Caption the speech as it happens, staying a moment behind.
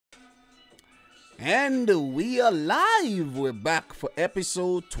And we are live. We're back for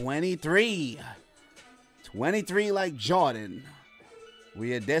episode 23. 23 like Jordan.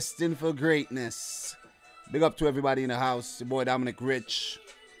 We are destined for greatness. Big up to everybody in the house. Your boy Dominic Rich.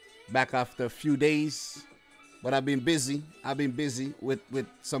 Back after a few days. But I've been busy. with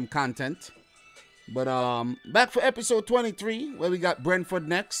some content. But back for episode 23, where we got Brentford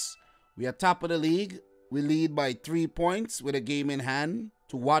next. We are top of the league. We lead by 3 points with a game in hand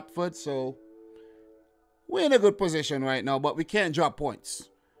to Watford. So we're in a good position right now, but we can't drop points.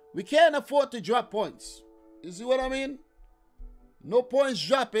 We can't afford to drop points. You see what I mean? No points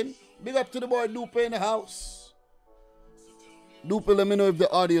dropping. Big up to the boy Dupe in the house. Dupe, let me know if the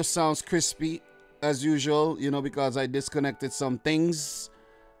audio sounds crispy as usual, you know, because I disconnected some things,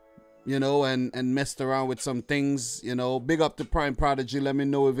 you know, and messed around with some things, you know. Big up to Prime Prodigy. Let me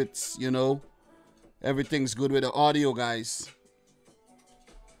know if it's, you know, everything's good with the audio, guys.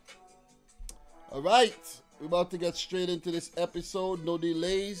 All right. We're about to get straight into this episode. No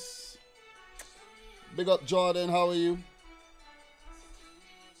delays. Big up, Jordan. How are you?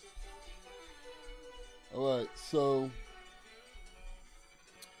 All right. So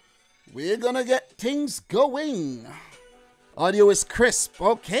we're going to get things going. Audio is crisp.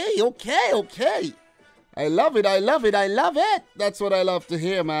 Okay. I love it. That's what I love to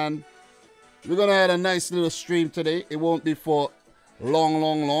hear, man. We're going to have a nice little stream today. It won't be for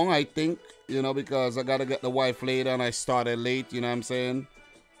long, I think. You know, because I got to get the wife later and I started late, you know what I'm saying?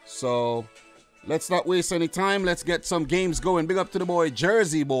 So, let's not waste any time. Let's get some games going. Big up to the boy,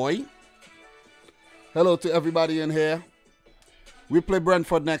 Jersey Boy. Hello to everybody in here. We play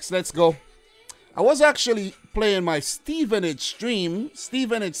Brentford next. Let's go. I was actually playing my Stevenage stream.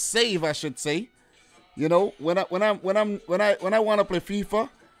 Stevenage save, I should say. You know, when I want to play FIFA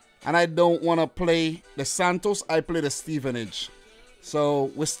and I don't want to play the Santos, I play the Stevenage. So,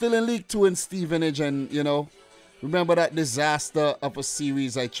 we're still in League 2 in Stevenage, and, you know, remember that disaster of a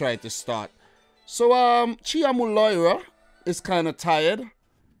series I tried to start. So, Chiamulaira is kind of tired,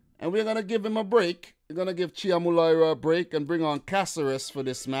 and we're going to give him a break. We're going to give Chiamulaira a break and bring on Caceres for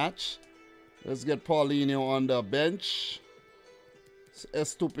this match. Let's get Paulinho on the bench.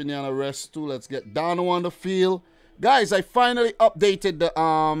 Estupini on the rest too. Let's get Dano on the field. Guys, I finally updated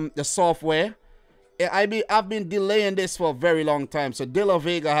the software. I've been delaying this for a very long time. So De La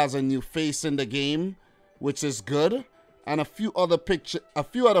Vega has a new face in the game, which is good, and a few other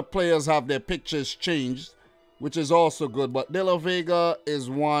players have their pictures changed, which is also good. But De La Vega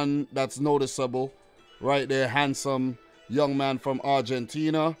is one that's noticeable, right there, handsome young man from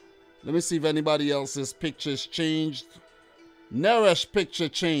Argentina. Let me see if anybody else's pictures changed. Neres picture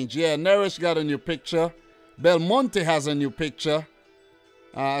changed. Yeah, Neres got a new picture. Belmonte has a new picture.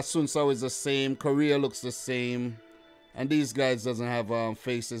 Asunsao is the same. Korea looks the same. And these guys doesn't have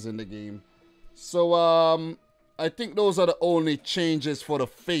faces in the game. So, I think those are the only changes for the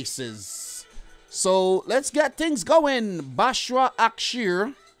faces. So, let's get things going. Bashra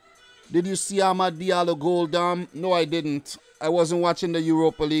Akshir. Did you see Ahmad Diallo goal, Dom? No, I didn't. I wasn't watching the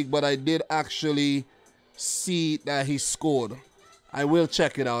Europa League, but I did actually see that he scored. I will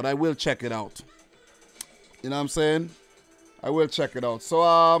check it out. You know what I'm saying? I will check it out.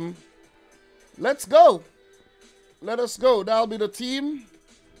 So, let's go. Let us go. That'll be the team.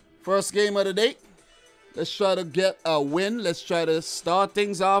 First game of the day. Let's try to get a win. Let's try to start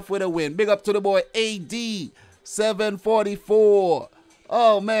things off with a win. Big up to the boy, AD 744.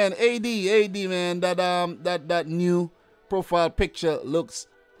 Oh, man, AD, man. That new profile picture looks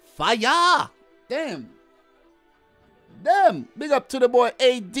fire. Damn. Big up to the boy,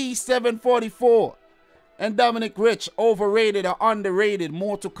 AD 744. And Dominic Rich, overrated or underrated,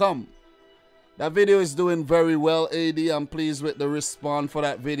 more to come. That video is doing very well, AD. I'm pleased with the response for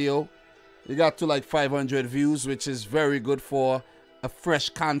that video. We got to like 500 views, which is very good for a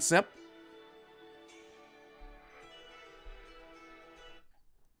fresh concept.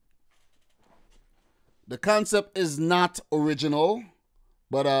 The concept is not original,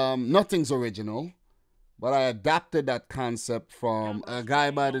 but nothing's original. But I adapted that concept from a guy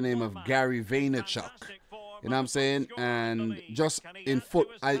by the name of Gr8ness. You know what I'm saying? And just in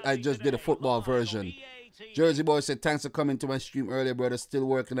I just did a football version. Jersey Boy said, thanks for coming to my stream earlier, brother. Still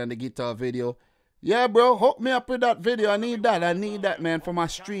working on the guitar video. Yeah, bro. Hook me up with that video. I need that, man, for my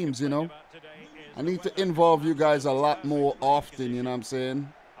streams, you know. I need to involve you guys a lot more often, you know what I'm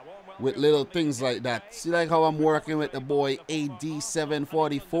saying? With little things like that. See like how I'm working with the boy AD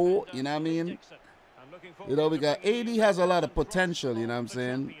 744, you know what I mean? You know, because AD has a lot of potential, you know what I'm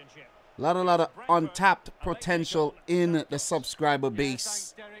saying? A lot of untapped potential in the subscriber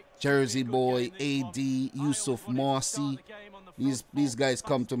base. Jersey Boy, AD, Yusuf Marcy. these guys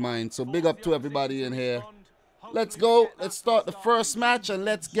come to mind. So big up to everybody in here. Let's go. Let's start the first match and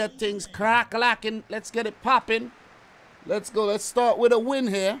let's get things crack-lacking. Let's get it popping. Let's go. Let's start with a win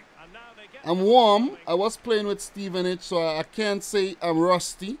here. I'm warm. I was playing with Stevenage, so I can't say I'm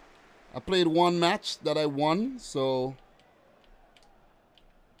rusty. I played one match that I won, so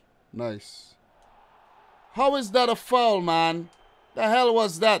nice. How is that a foul, man? The hell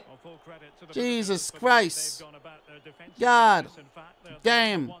was that? Jesus Christ. God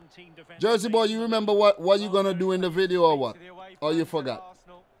damn. Jersey boy, you remember what you gonna do in the video or what? Or you forgot?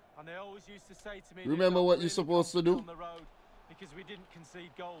 Remember what you're supposed to do?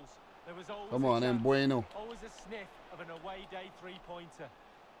 Come on, then, bueno. Always a sniff of an away day three-pointer.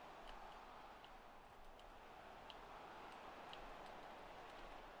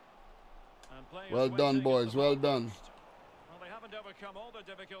 Well done, boys. Well done.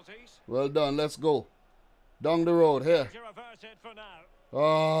 Well done. Let's go. Down the road here.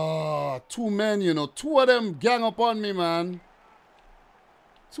 Ah, two men, you know. Two of them gang up on me, man.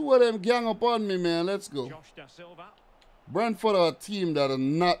 Two of them gang up on me, man. Let's go. Brentford are a team that are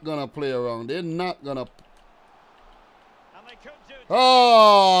not going to play around. They're not going to.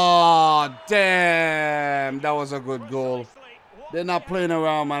 Oh, damn. That was a good goal. They're not playing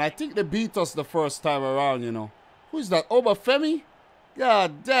around, man. I think they beat us the first time around, you know. Who's that? Obafemi?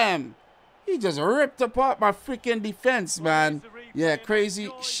 God damn. He just ripped apart my freaking defense, man. Yeah, crazy,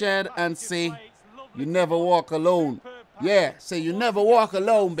 shed, and say, you never walk alone. Yeah, say you never walk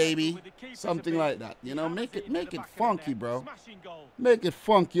alone, baby. Something like that. You know, make it funky, bro. Make it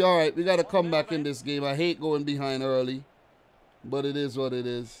funky. All right, we got to come back in this game. I hate going behind early, but it is what it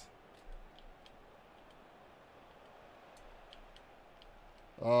is.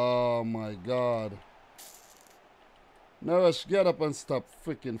 Oh, my God. Nourish, get up and stop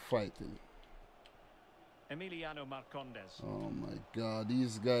freaking fighting. Oh, my God.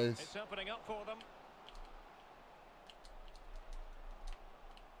 These guys. It's opening up for them.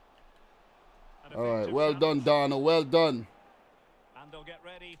 All right, well done, Donna. Well done. And they'll get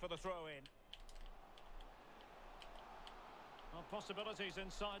ready for the throw-in. Well, possibilities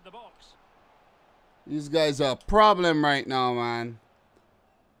inside the box. These guys are a problem right now, man.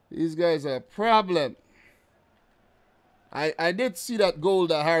 These guys are a problem. I did see that goal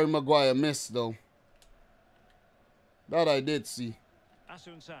that Harry Maguire missed, though. That I did see.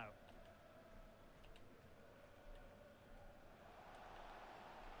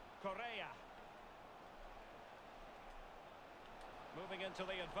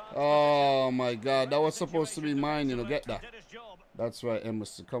 Oh my God, that was supposed to be mine, you know, get that. That's right,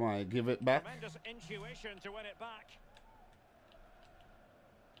 Emerson. Come on, give it back.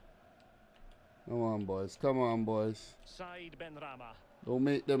 Come on, boys. Come on, boys. Don't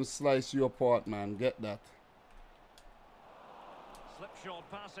make them slice you apart, man. Get that. Slipshod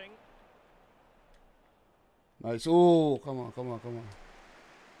passing. Nice. Oh, come on, come on, come on.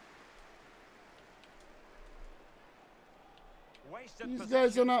 These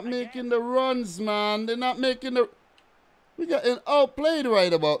guys are not making the runs, man. They're not making the... We getting outplayed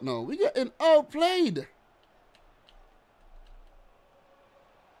right about now. We getting outplayed.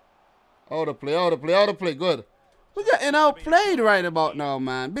 Out of play, out of play, out of play. Good. We getting outplayed right about now,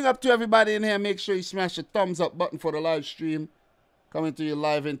 man. Big up to everybody in here. Make sure you smash the thumbs up button for the live stream. Coming to you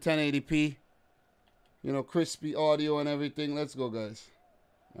live in 1080p. You know, crispy audio and everything. Let's go, guys.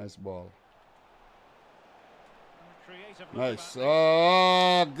 Nice ball. Nice.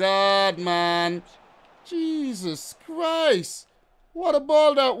 Oh, God, man. Jesus Christ. What a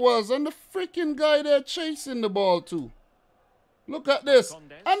ball that was. And the freaking guy there chasing the ball, too. Look at this.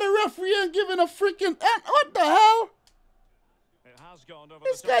 And the referee ain't giving a freaking... What the hell?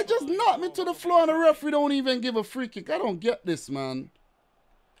 This guy just knocked me to the floor and the referee don't even give a free kick. I don't get this, man.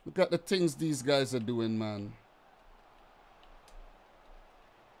 Look at the things these guys are doing, man.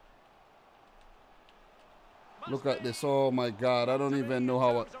 Look at this. Oh, my God. I don't even know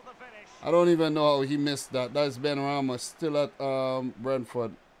how... I don't even know how he missed that. That's Ben Rama still at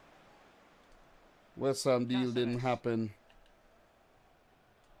Brentford. West Ham deal didn't happen.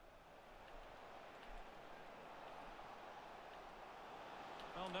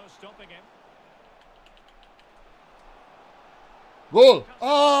 Goal.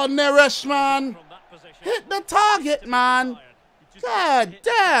 Oh, Neresh, man. Hit the target, man. God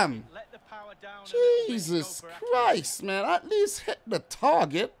damn. Jesus Christ, man. At least hit the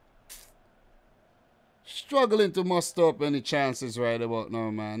target. Struggling to muster up any chances right about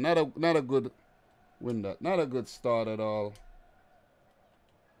now, man. Not a good win that. Not a good start at all.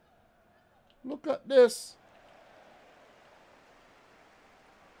 Look at this.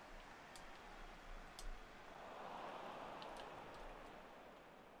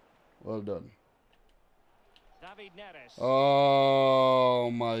 Well done. Gr8ness.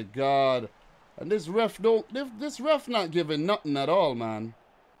 Oh my God. And this ref this ref not giving nothing at all, man.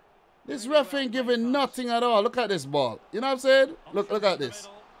 This ref ain't giving nothing at all. Look at this ball. You know what I'm saying? Look at this.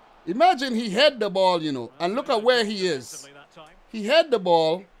 Imagine he had the ball, you know, and look at where he is. He had the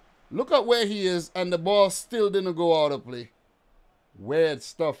ball. Look at where he is, and the ball still didn't go out of play. Weird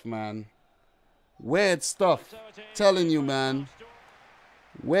stuff, man. Weird stuff. Telling you, man.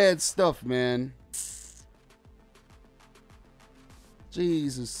 Weird stuff, man.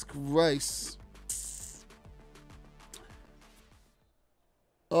 Jesus Christ.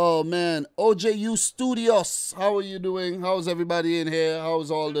 Oh, man. OJU Studios. How are you doing? How's everybody in here?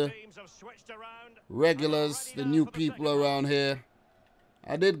 How's all the regulars, the new people around here?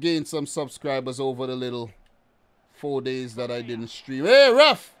 I did gain some subscribers over the little 4 days that I didn't stream. Hey,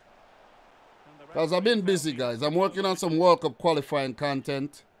 ref! Because I've been busy, guys. I'm working on some World Cup qualifying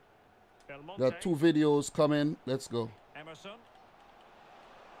content. Got 2 videos coming. Let's go.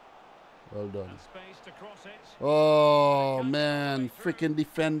 Well done. Oh, man. Freaking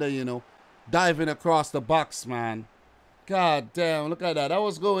defender, you know. Diving across the box, man. God damn. Look at that. That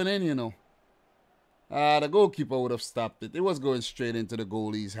was going in, you know. The goalkeeper would have stopped it. It was going straight into the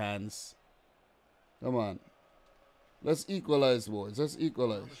goalie's hands. Come on. Let's equalize, boys. Let's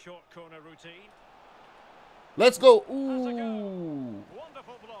equalize. Let's go. Ooh.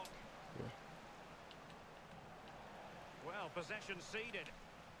 Wonderful block. Yeah. Well, possession ceded.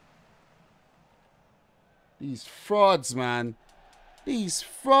 These frauds, man. These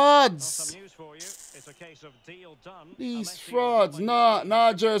frauds. Some news for you. It's a case of deal done. These frauds.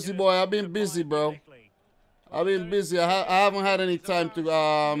 Nah, Jersey boy. I've been busy, bro. I've been busy. I haven't had any time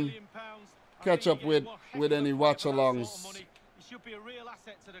to catch up with any watch-alongs.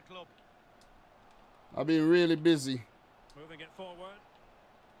 I've been really busy. Moving it forward.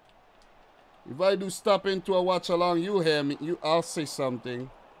 If I do stop into a watch-along, you hear me. I'll say something.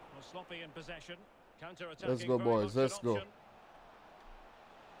 Well, sloppy in possession. Let's go, boys. Let's go.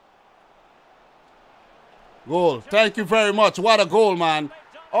 Goal. Thank you very much. What a goal, man.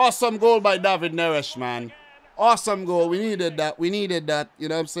 Awesome goal by Gr8ness, man. Awesome goal. We needed that. We needed that. You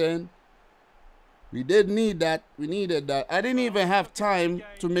know what I'm saying? We did need that. We needed that. I didn't even have time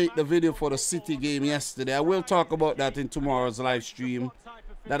to make the video for the City game yesterday. I will talk about that in tomorrow's live stream.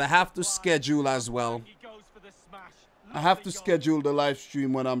 That I have to schedule as well. I have to schedule the live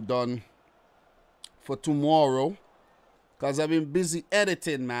stream when I'm done for tomorrow. Because I've been busy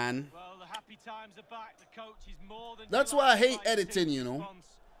editing, man. That's why I hate editing, you know.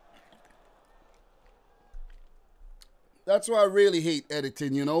 That's why I really hate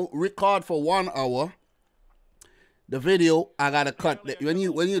editing, you know. Record for 1 hour. The video, I gotta cut. When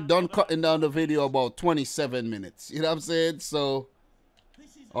you're done cutting down the video, about 27 minutes. You know what I'm saying? So,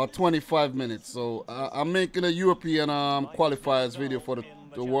 or 25 minutes. So, I'm making a European qualifiers video for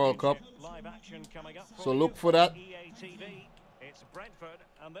the World Cup. So look for that. It's Brentford,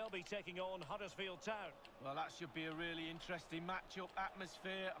 and they'll be taking on Huddersfield Town. Well, that should be a really interesting matchup.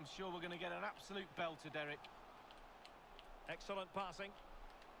 Atmosphere. I'm sure we're going to get an absolute belter, Derek. Excellent passing.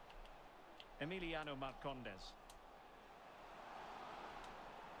 Emiliano Marcondes.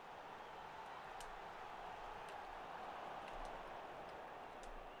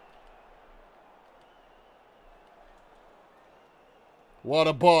 What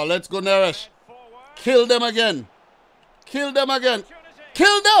a ball. Let's go, Neresh. Kill them again. Kill them again.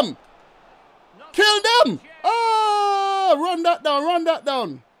 Kill them. Kill them. Oh, run that down. Run that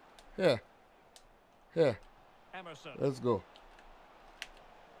down. Here. Here. Emerson. Let's go.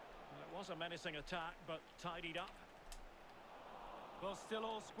 Well, it was a menacing attack, but tidied up. Well, still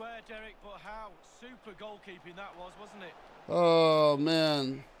all square, Derek, but how super goalkeeping that was, wasn't it? Oh,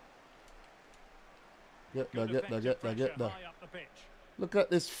 man. Get that. Look at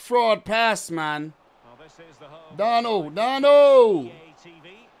this fraud pass, man. Well, this is the home. Dono.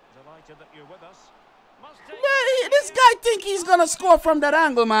 This guy think he's going to score from that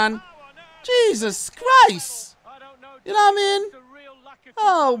angle, man. Jesus Christ. You know what I mean?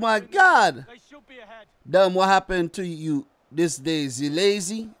 Oh, my God. Damn, what happened to you these days? You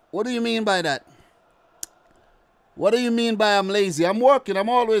lazy? What do you mean by that? What do you mean by I'm lazy? I'm working. I'm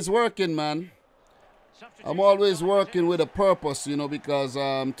always working, man. I'm always working with a purpose, you know, because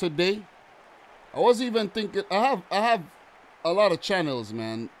today I was even thinking I have a lot of channels,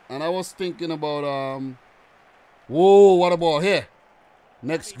 man, and I was thinking about whoa, what a ball here.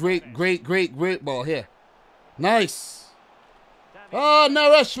 Next great ball here. Nice. Oh,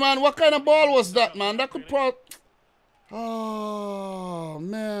 Naresh, man, what kind of ball was that, man? That could probably... Oh,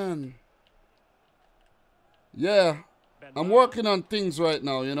 man. Yeah. I'm working on things right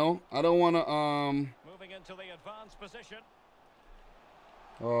now, you know. I don't want to, Moving into the advanced position.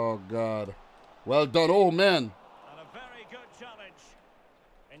 Oh, God. Well done. Oh, man. And a very good challenge.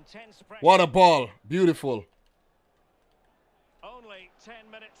 Intense pressure. What a ball. Beautiful. Only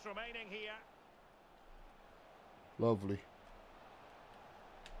 10 minutes remaining here. Lovely.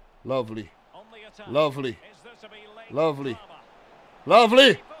 Lovely. On the attack. Lovely. Is there to be late Lovely. drama?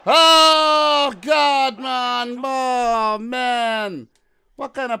 Lovely. Oh, God, man. Oh, man.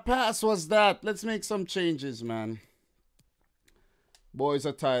 What kind of pass was that? Let's make some changes, man. Boys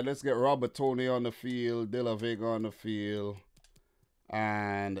are tired. Let's get Robert Tony on the field, De La Vega on the field,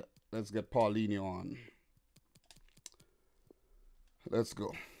 and let's get Paulinho on. Let's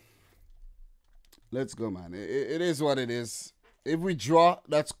go. Let's go, man. It is what it is. If we draw,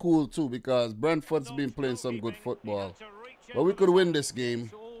 that's cool too, because Brentford's been playing some good football. But we could win this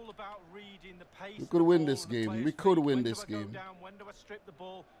game. We could win this game. We could win this game. When do I strip the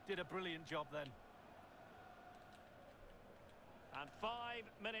ball? Did a brilliant job then. And 5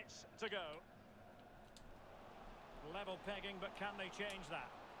 minutes to go. Level pegging, but can they change that?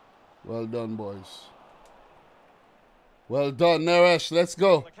 Well done, boys. Well done, Naresh. Let's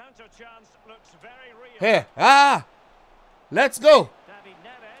go. The counter chance looks very real. Here. Ah! Let's go. David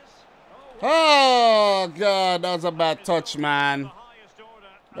Neves. Oh, God. That was a bad touch, man. The highest order.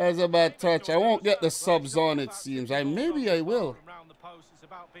 That's a bad touch. I won't get the subs on, it seems. Maybe I will. Around the post, it's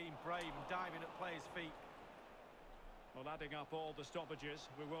about being brave and diving at players' feet. Well, adding up all the stoppages,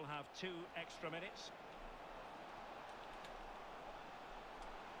 we will have 2 extra minutes.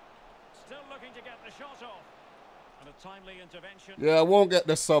 Still looking to get the shot off. And a timely intervention. Yeah, I won't get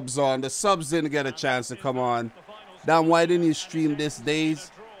the subs on. The subs didn't get a chance to come on. Damn, why didn't you stream these days?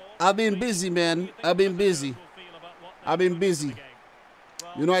 I've been busy, man. I've been busy. I've been busy.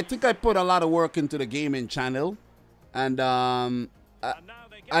 You know, I think I put a lot of work into the gaming channel. And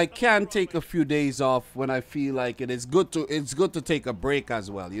I can take a few days off when I feel like it. It's good to take a break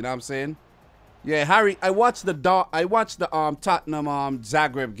as well. You know what I'm saying? Yeah, Harry, I watched the Tottenham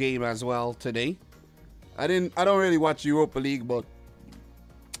Zagreb game as well today. I don't really watch Europa League, but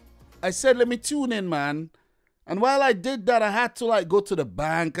I said let me tune in, man. And while I did that, I had to like go to the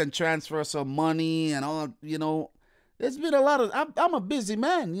bank and transfer some money and all, you know. There's been a lot of I'm a busy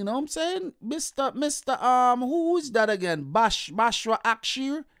man, you know what I'm saying? Mr. Who is that again? Bashra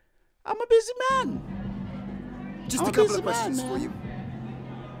Akshir. I'm a busy man. Just a couple of questions for you.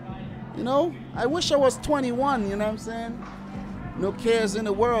 You know, I wish I was 21, you know what I'm saying? No cares in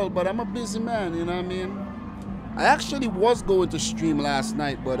the world, but I'm a busy man, you know what I mean? I actually was going to stream last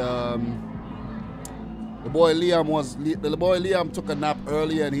night, but the boy Liam took a nap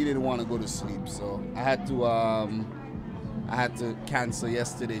earlier and he didn't want to go to sleep, so I had to cancel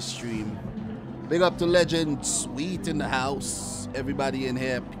yesterday's stream. Big up to Legend Sweet in the house. Everybody in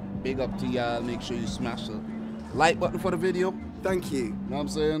here, big up to y'all. Make sure you smash the like button for the video. Thank you. You know what I'm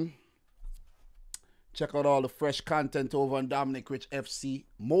saying? Check out all the fresh content over on Dominic Rich FC,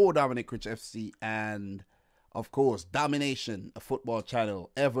 more Dominic Rich FC, and of course, Domination, a football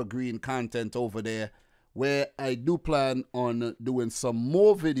channel, evergreen content over there, where I do plan on doing some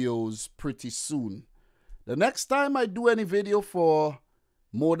more videos pretty soon. The next time I do any video for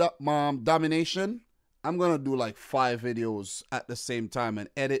more Domination, I'm going to do like 5 videos at the same time and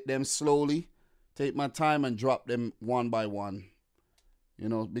edit them slowly, take my time and drop them one by one. You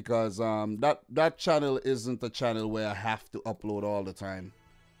know, because that channel isn't a channel where I have to upload all the time.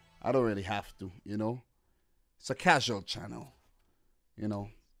 I don't really have to, you know. It's a casual channel, you know.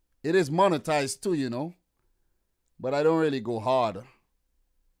 It is monetized too, you know. But I don't really go hard.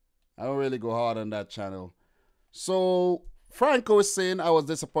 I don't really go hard on that channel. So, Franco is saying, I was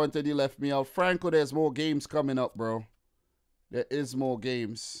disappointed you left me out. Franco, there's more games coming up, bro. There is more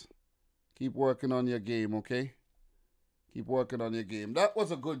games. Keep working on your game, okay? Keep working on your game. That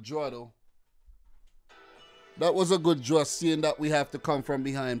was a good draw, though. That was a good draw, seeing that we have to come from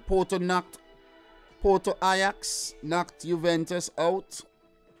behind. Porto Ajax knocked Juventus out.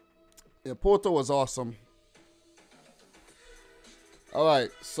 Yeah, Porto was awesome. All right,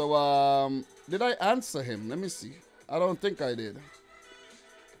 so did I answer him? Let me see. I don't think I did.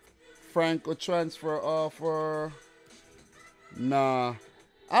 Franco transfer offer. Nah.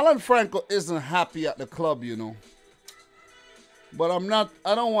 Alan Franco isn't happy at the club, you know. But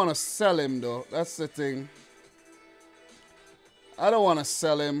I don't want to sell him though. That's the thing. I don't want to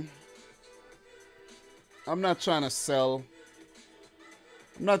sell him. I'm not trying to sell.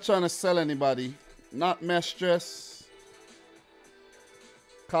 I'm not trying to sell anybody. Not Mestres.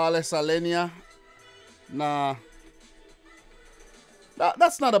 Carles Alenia. Nah.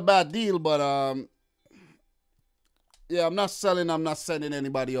 That's not a bad deal, but Yeah, I'm not selling. I'm not sending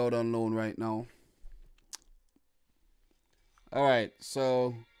anybody out on loan right now. All right,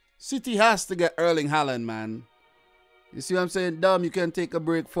 so City has to get Erling Haaland, man. You see what I'm saying? Dom, you can take a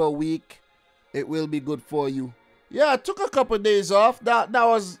break for a week. It will be good for you. Yeah, I took a couple of days off. That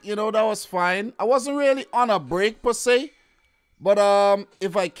was, you know, that was fine. I wasn't really on a break per se. But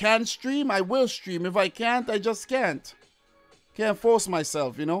if I can stream, I will stream. If I can't, I just can't. Can't force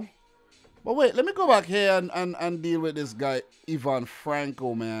myself, you know. But wait, let me go back here and deal with this guy, Ivan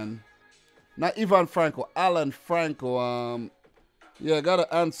Franco, man. Not Ivan Franco, Alan Franco. Yeah, I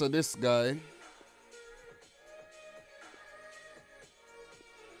gotta answer this guy.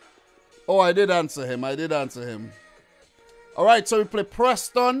 Oh, I did answer him. I did answer him. All right, so we play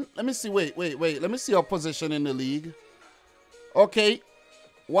Preston. Let me see. Wait. Let me see our position in the league. Okay,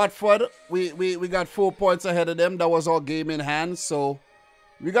 Watford. We got 4 points ahead of them. That was our game in hand. So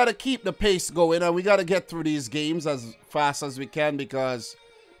we got to keep the pace going, and we got to get through these games as fast as we can because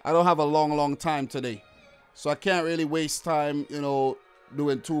I don't have a long time today. So I can't really waste time, you know,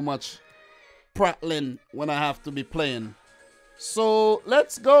 doing too much prattling when I have to be playing. So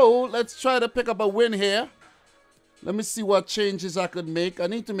let's go. Let's try to pick up a win here. Let me see what changes I could make. I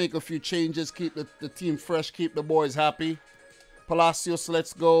need to make a few changes. Keep the team fresh. Keep the boys happy. Palacios,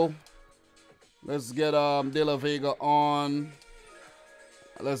 let's go. Let's get De La Vega on.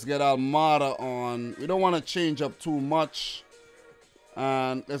 Let's get Almada on. We don't want to change up too much.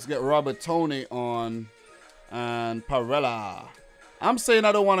 And let's get Robert Tony on. And Parella. I'm saying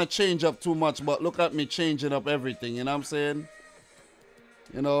I don't want to change up too much, but look at me changing up everything. You know what I'm saying?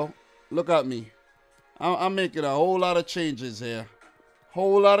 You know, look at me. I'm making a whole lot of changes here.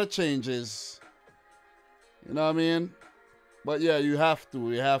 Whole lot of changes. You know what I mean? But yeah, you have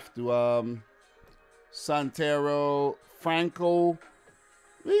to. You have to. Santero, Franco.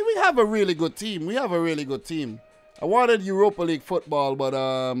 We have a really good team. We have a really good team. I wanted Europa League football, but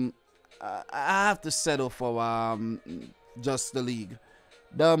I have to settle for just the league.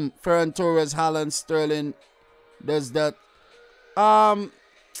 Ferran Torres, Haaland, Sterling. There's that.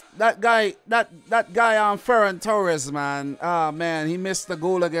 That guy on Ferran Torres, man. Ah, man, he missed the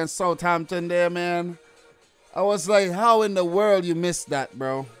goal against Southampton there, man. I was like, how in the world you missed that,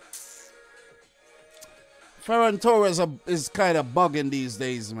 bro? Ferran Torres is kind of bugging these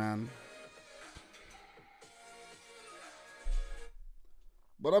days, man.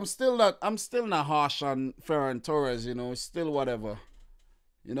 But I'm still not harsh on Ferran Torres, you know, still whatever.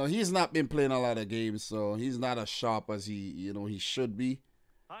 You know, he's not been playing a lot of games, so he's not as sharp as he should be.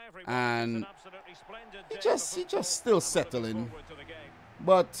 And he just still settling.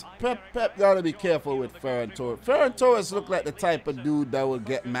 But Pep gotta be careful with Ferran Torres. Ferran Torres look like the type of dude that will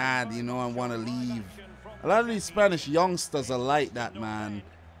get mad, you know, and want to leave. A lot of these Spanish youngsters are like that, man.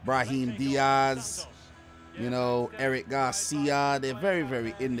 Brahim Diaz, you know, Eric Garcia. They're very,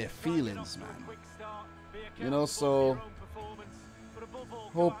 very in their feelings, man. You know, so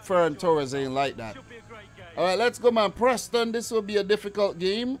hope Ferran Torres ain't like that. All right, let's go, man. Preston, this will be a difficult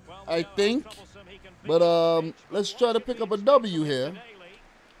game, I think. But let's try to pick up a W here.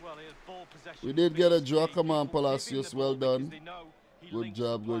 We did get a draw. Come on, Palacios. Well done. Good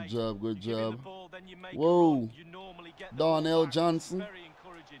job, good job, good job. Whoa. Darnell Johnson.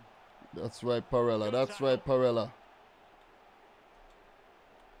 That's right, Parella. That's right, Parella.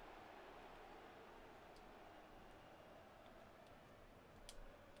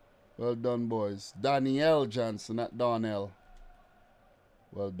 Well done, boys. Danielle Johnson, not Darnell.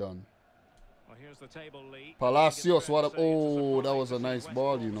 Well done. Well, here's the table lead. Palacios, what a... Oh, that was a nice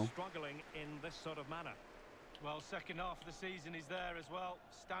ball, you know. Struggling in this sort of manner. Well, second half of the season is there as well.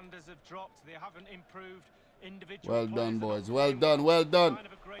 Standards have dropped. They haven't improved individual. Well done, boys. Well done. Well done.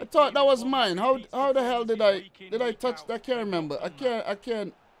 I thought that was mine. How the hell did I touch that? I can't remember. I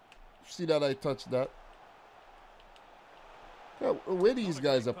can't see that I touched that. Where these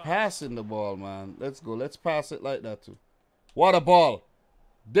guys are passing the ball, man. Let's go. Let's pass it like that too. What a ball.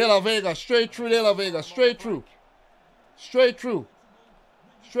 De La Vega, straight through De La Vega, straight through. Straight through.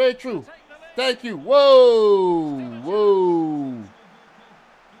 Straight through. Thank you. Whoa. Whoa.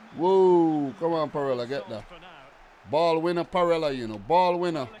 Whoa. Come on, Parella, get that. Ball winner, Parella, you know. Ball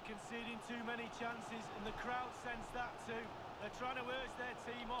winner. They're conceding too many chances, and the crowd sense that too. They're trying to urge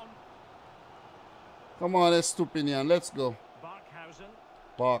their team on. Come on, Estupinian. Let's go.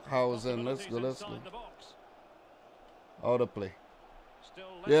 Barkhausen. Let's go, let's go. Out of play.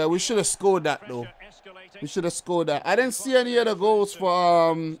 Yeah, we should have scored that though. We should have scored that. I didn't see any other goals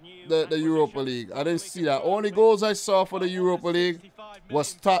for the Europa League. I didn't see that. Only goals I saw for the Europa League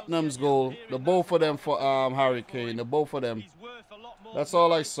was Tottenham's goal. The both of them for Harry Kane. The both of them. That's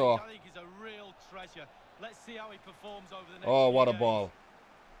all I saw. Let's see how he performs over the next Oh, few what a days. ball.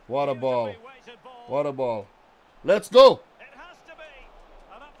 What a ball. Beautifully weighted ball. What a ball. Let's go. It has to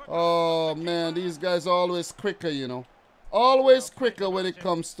be. And up for Oh, grabs is the man. keeper. These guys are always quicker, you know. Always quicker when it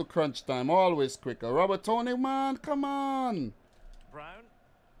comes to crunch time. Always quicker. Robert Tony, man. Come on. Brown.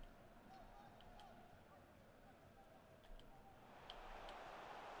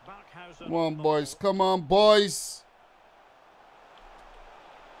 Barkhausen Come on, the boys. ball. Come on, boys.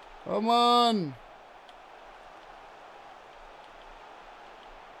 Come on.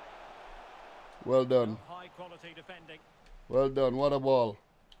 Well done. High quality defending. Well done. What a ball.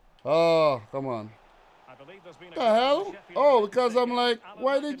 Oh, come on. I believe there's been a The goal in hell? Sheffield Oh, Wednesday because I'm game. like, Alan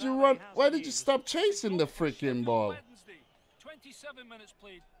why did you McInally run? has Why the did you news. stop chasing the freaking ball? Wednesday, 27 minutes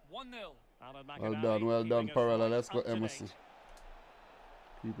played, 1-0. Alan Well McInally done, well done, keeping us Parella. right Let's go, up to Emerson. date.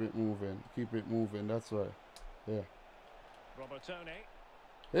 Keep it moving. Keep it moving. That's right. Yeah. Robertoni.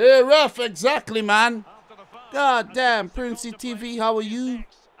 Hey, ref. Exactly, man. After the foul, God and damn, it's a goal Princey to play TV, how are you?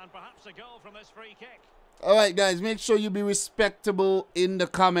 next, and perhaps a goal from this free kick. All right, guys. Make sure you be respectable in the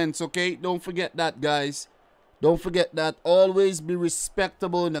comments, okay? Don't forget that, guys. Don't forget that. Always be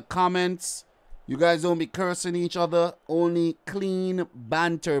respectable in the comments. You guys don't be cursing each other. Only clean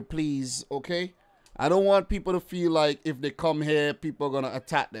banter, please, okay? I don't want people to feel like if they come here, people are going to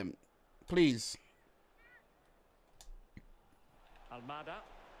attack them. Please. Almada.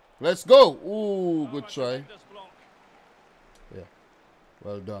 Let's go. Ooh, good Oh, a try. tremendous block. Yeah.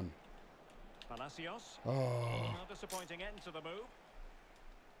 Well done. Palacios. Oh. No disappointing end to the move.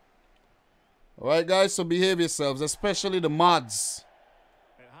 All right, guys, so behave yourselves, especially the mods.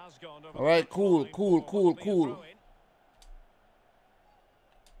 It has gone over All right, the cool, line cool, for cool, what will be a cool. throw-in.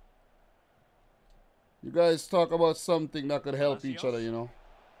 You guys talk about something that could help each other, you know.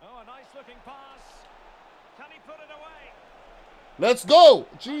 Oh, a nice looking pass. Can he put it away? Let's go.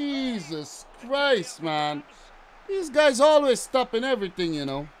 Jesus Christ, man. These guys always stopping everything, you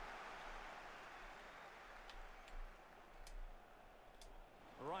know.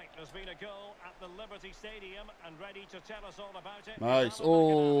 Right, there's been a goal at the Liberty Stadium and ready to tell us all about it. Nice. Alan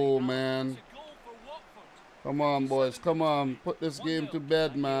Oh, McInally. man. It's a goal for Watford. Come on, boys. Come on. Put this game to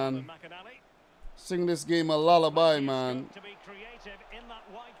bed, man. Alan McInally. Sing this game a lullaby, Plenty of man. scope to be creative in that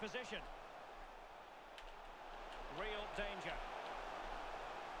wide position. Real danger.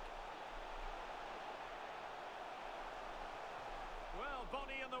 Well,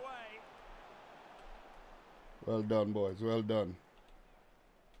 body in the way. Well done, boys. Well done.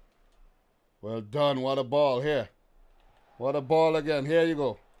 Well done. What a ball here. What a ball again. Here you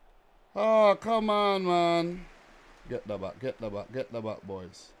go. Oh, come on, man. Get the back. Get the back. Get the back,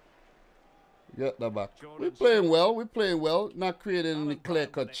 boys. Get the back. We're playing well. We're playing well. Not creating any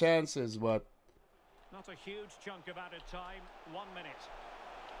clear-cut chances, but Not a huge chunk of added time. 1 minute.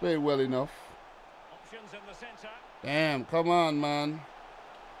 playing well enough. Options in the centre. Damn, come on, man.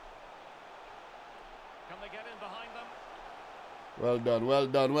 Can they get in behind them? Well done, well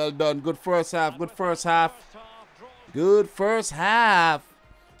done, well done. Good first half, And good with first that half. first half draws Good first half.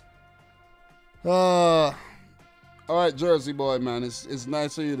 All right, Jersey boy, man. It's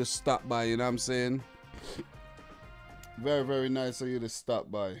nice of you to stop by, you know what I'm saying? Very, very nice of you to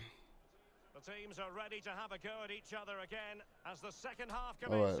stop by. The teams are ready to have a go at each other again as the second half All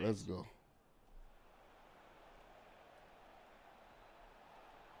commences. right, let's go.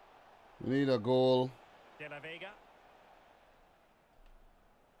 We need a goal. De La Vega.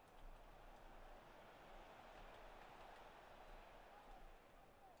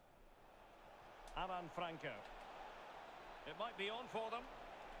 Alan Franco. It might be on for them.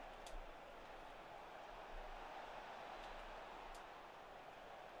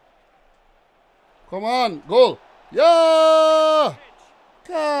 Come on, goal. Yeah!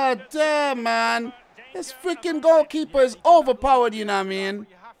 God damn, man. This freaking goalkeeper is overpowered, you know what I mean?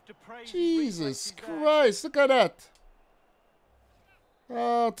 You have to praise his Jesus reflexes there. Christ, look at that.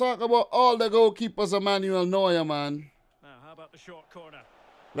 Oh, talk about all the goalkeepers Emmanuel Neuer, man. Now, how about the short corner?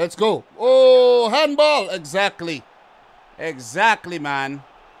 Let's go. Oh, handball. Exactly. Exactly, man.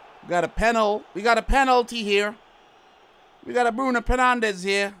 We got a penalty. We got a penalty here. We got a Bruno Fernandes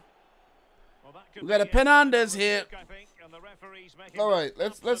here. Well, that could We got be a it. Fernandes here. I think, and the referee's making All right,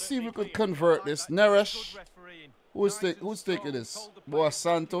 that let's see if we absolutely could clear. convert this. Good Neresh. refereeing. Who's Nice and who's taking strong. this? Told the Boy, player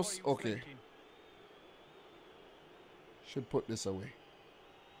exactly Santos. what he was Okay. thinking. Should put this away.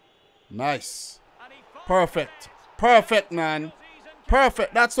 Nice. And he fires Perfect. it. Perfect, man. Feels he's in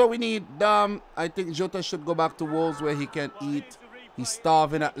Perfect. That's what we need. I think Jota should go back to Wolves where he can eat. He's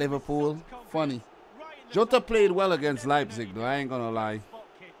starving at Liverpool. Funny. Jota played well against Leipzig, though. I ain't gonna lie.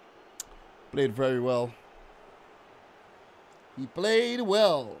 Played very well. He played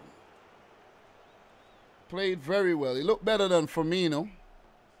well. Played very well. He looked better than Firmino.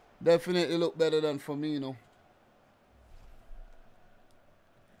 Definitely looked better than Firmino.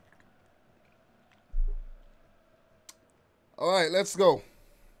 All right, let's go.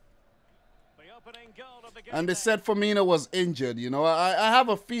 And they said Firmino was injured. You know, I have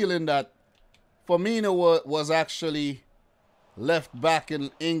a feeling that Firmino was actually left back in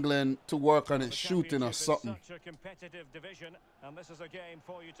England to work on his shooting or something. Such a competitive division, and this is a game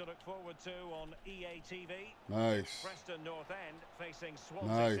for you to look forward to on EA TV. Nice. Preston North End facing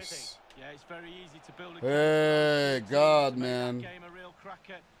Swansea Nice. City. Yeah, it's very easy to build a Hey, God, man. game a real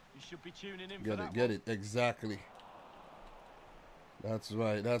cracker. You should be tuning in Get for it, that get it. Exactly. That's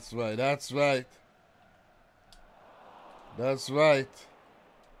right, that's right, that's right. That's right.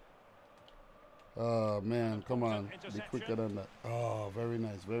 Oh, man, come on. Be quicker than that. Oh, very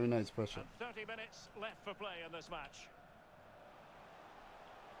nice pressure. And 30 minutes left for play in this match.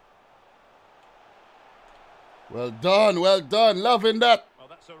 Well done, well done. Loving that. Well,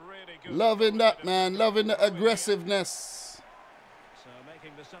 that's a really good Loving that, man. Loving the aggressiveness. So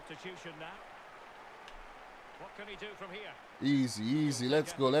making the substitution now. What can he do from here? Easy, easy.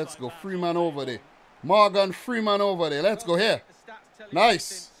 Let's go, let's go. Freeman over there. Morgan Freeman over there. Let's go here.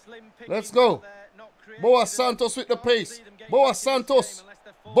 Nice. Let's go. Boa Santos with the pace. Boa Santos.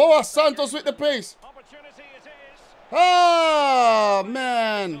 Boa Santos with the pace. Opportunity it is. Ah,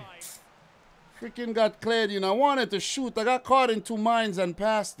 man. Freaking got cleared, you know. I wanted to shoot. I got caught in two minds and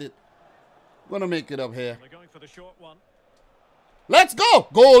passed it. Gonna make it up here. They're going for the short one. Let's go.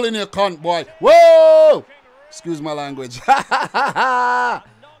 Goal in your cunt, boy. Whoa. Excuse my language. Ah,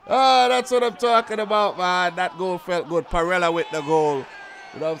 that's what I'm talking about, man. That goal felt good. Parella with the goal.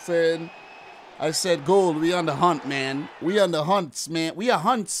 You know what I'm saying? I said goal. We on the hunt, man. We on the hunts, man. We are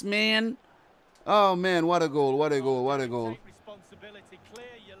hunts, man. Oh, man. What a goal. What a goal. What a goal.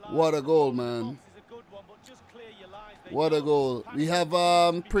 What a goal, man. What a goal. We have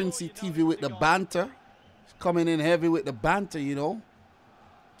Princey TV with the banter. Coming in heavy with the banter, you know.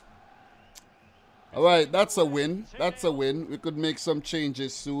 All right, that's a win. That's a win. We could make some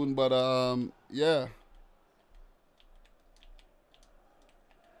changes soon, but yeah.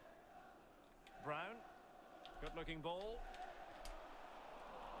 Brown, good-looking ball.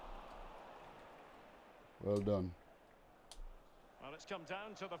 Well done. Well, it's come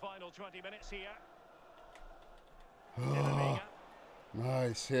down to the final 20 minutes here.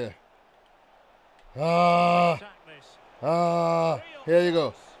 Nice here. Here you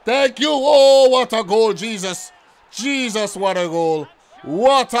go. Thank you. Oh, what a goal, Jesus. Jesus, what a goal.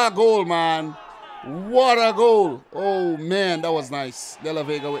 What a goal, man. What a goal. Oh, man, that was nice. De La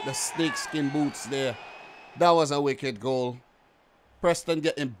Vega with the snakeskin boots there. That was a wicked goal. Preston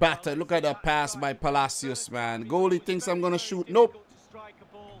getting battered. Look at that pass by Palacios, man. Goalie thinks I'm going to shoot. Nope.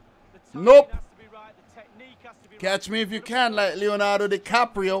 Nope. Catch me if you can, like Leonardo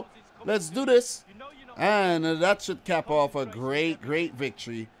DiCaprio. Let's do this. And that should cap off a great, great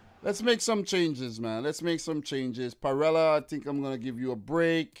victory. Let's make some changes, man. Let's make some changes. Parella, I think I'm going to give you a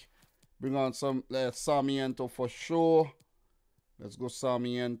break. Bring on some Sarmiento for sure. Let's go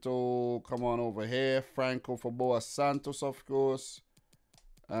Sarmiento. Come on over here. Franco for Boa Santos, of course.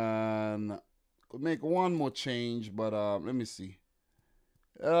 And could make one more change, but let me see.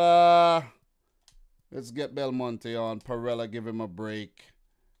 Let's get Belmonte on. Parella, give him a break.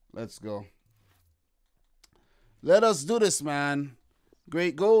 Let's go. Let us do this, man.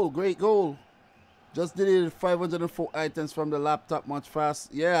 Great goal, great goal. Just deleted 504 items from the laptop much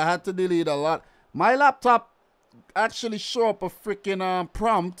fast. Yeah, I had to delete a lot. My laptop actually show up a freaking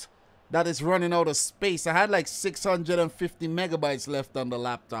prompt that is running out of space. I had like 650 megabytes left on the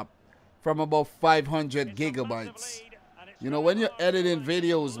laptop from about 500 gigabytes. You know, when you're editing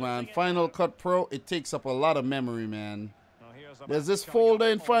videos, man, Final Cut Pro, it takes up a lot of memory, man. There's this folder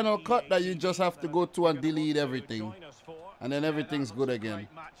in Final Cut that you just have to go to and delete everything. And then everything's good again.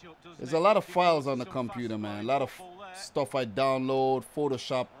 There's a lot of files on the computer, man. A lot of stuff I download,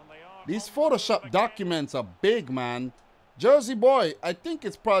 Photoshop. These Photoshop documents are big, man. Jersey boy, I think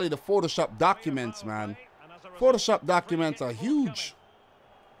it's probably the Photoshop documents, man. Photoshop documents are huge.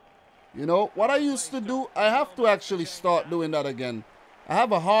 You know, what I used to do, I have to actually start doing that again. I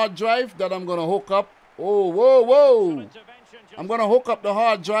have a hard drive that I'm going to hook up. Oh, whoa, whoa. I'm going to hook up the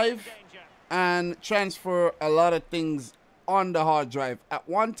hard drive and transfer a lot of things on the hard drive. At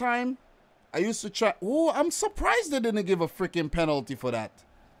one time, I used to try. Oh, I'm surprised they didn't give a freaking penalty for that.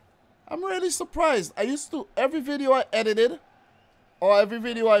 I'm really surprised. I used to, every video I edited or every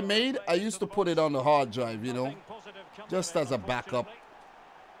video I made, I used to put it on the hard drive, you know, just as a backup.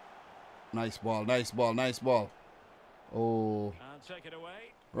 Nice ball, nice ball, nice ball. Oh.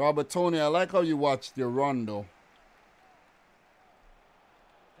 Robert Tony, I like how you watched your run, though.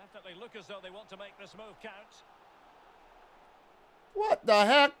 Definitely look as though they want to make this move count. What the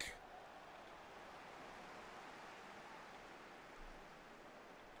heck?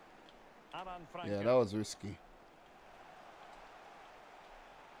 Yeah, that was risky.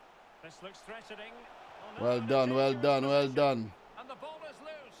 This looks threatening. Oh, no, Well done, well done, well done. And the ball is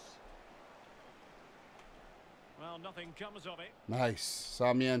loose. Well, nothing comes of it. Nice.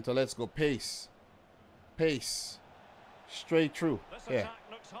 Sarmiento, let's go. Pace. Pace. Straight through. This Yeah. attack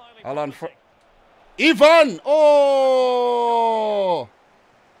looks highly All on promising. Ivan! Oh!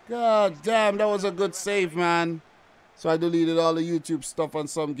 God damn, that was a good save, man. So I deleted all the YouTube stuff on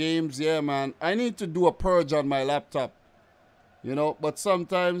some games. Yeah, man. I need to do a purge on my laptop. You know, but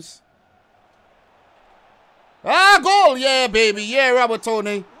sometimes... Ah, goal! Yeah, baby. Yeah, Robert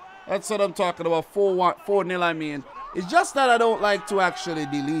Tony. That's what I'm talking about. 4-0, I mean. It's just that I don't like to actually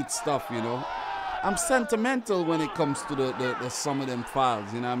delete stuff, you know. I'm sentimental when it comes to the some of them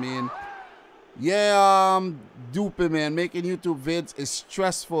files, you know what I mean? Yeah, Dupe, man. Making YouTube vids is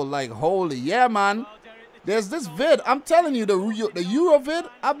stressful, like, holy. Yeah, man. There's this vid. I'm telling you, the Euro vid,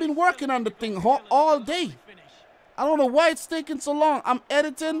 I've been working on the thing all day. I don't know why it's taking so long. I'm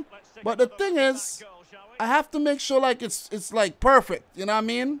editing, but the thing is, I have to make sure like it's like perfect. You know what I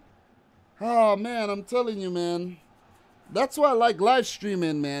mean? Oh man, I'm telling you, man. That's why I like live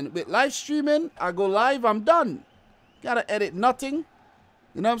streaming, man. With live streaming, I go live, I'm done. Gotta edit nothing.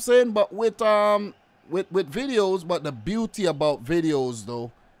 You know what I'm saying? But with videos, but the beauty about videos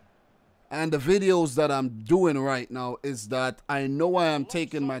though, and the videos that I'm doing right now is that I know why I'm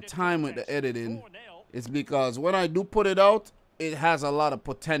taking my time with the editing. It's because when I do put it out, it has a lot of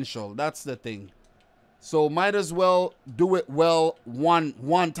potential. That's the thing. So might as well do it well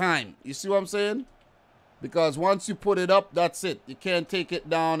one time. You see what I'm saying? Because once you put it up, that's it. You can't take it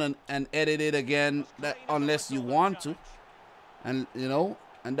down and edit it again unless you want to. And, you know,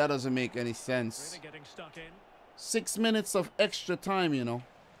 and that doesn't make any sense. 6 minutes of extra time, you know.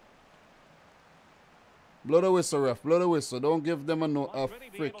 Blow the whistle, ref. Blow the whistle. Don't give them a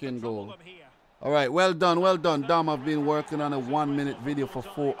freaking goal. All right, well done, well done. Dom, I've been working on a 1-minute video for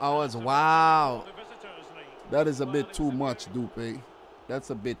 4 hours. Wow. That is a bit too much, Dupe. That's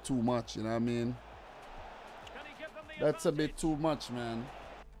a bit too much, you know what I mean? That's a bit too much, man.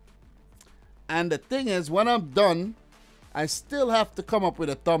 And the thing is, when I'm done, I still have to come up with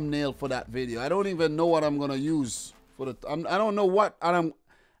a thumbnail for that video. I don't even know what I'm going to use for the... I don't know what I'm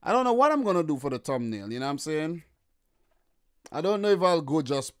going to do for the thumbnail, you know what I'm saying? I don't know if I'll go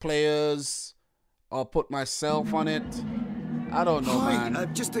just players or put myself on it. I don't know, man.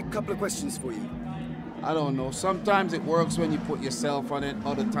 Just a couple of questions for you. I don't know. Sometimes it works when you put yourself on it.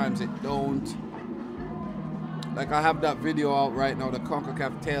 Other times it don't. Like I have that video out right now, the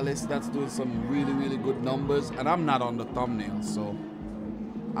CONCACAF tier list. That's doing some really, really good numbers. And I'm not on the thumbnail, so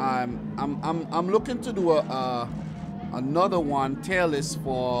I'm looking to do another one tier list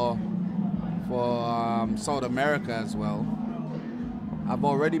for South America as well. I've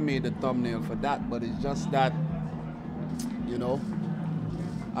already made the thumbnail for that, but it's just that, you know,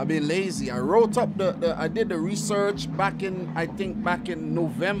 I've been lazy. I wrote up I did the research back in, I think back in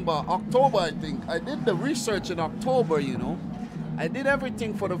October, I think. I did the research in October, you know. I did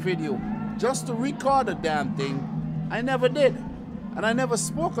everything for the video. Just to record the damn thing, I never did. And I never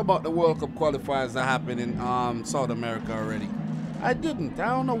spoke about the World Cup qualifiers that happened in South America already. I didn't. I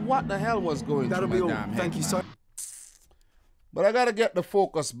don't know what the hell was going through my damn head. Thank you so. But I gotta get the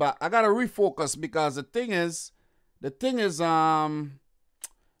focus back. I gotta refocus because the thing is,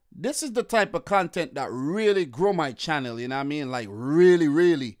 this is the type of content that really grow my channel. You know what I mean? Like really,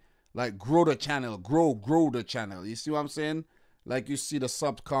 really, like grow the channel, grow the channel. You see what I'm saying? Like you see the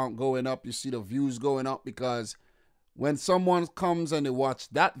sub count going up, you see the views going up because when someone comes and they watch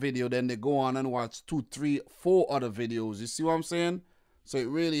that video, then they go on and watch 2, 3, 4 other videos. You see what I'm saying? So it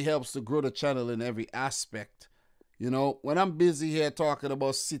really helps to grow the channel in every aspect. You know, when I'm busy here talking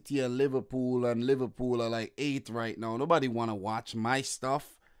about City and Liverpool are like 8 right now, nobody want to watch my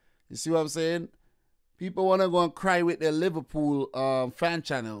stuff. You see what I'm saying? People want to go and cry with their Liverpool fan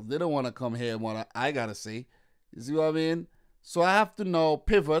channels. They don't want to come here and what I got to say. You see what I mean? So I have to now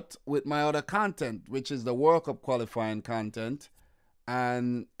pivot with my other content, which is the World Cup qualifying content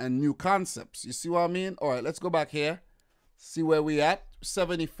and new concepts. You see what I mean? All right, let's go back here. See where we at.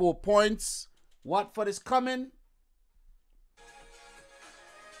 74 points. Watford is coming.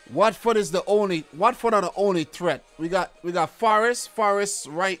 Watford are the only threat. We got Forest. Forest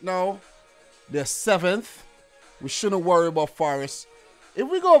right now, they're 7th. We shouldn't worry about Forest. If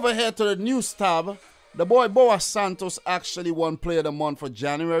we go over here to the news tab, The boy Boas Santos actually won Player of the Month for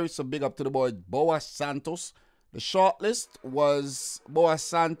January, so big up to the boy Boas Santos. The shortlist was Boas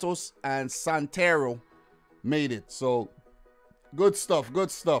Santos and Santero made it. So good stuff, good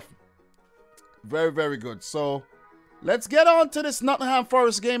stuff. Very, very good. So let's get on to this Nottingham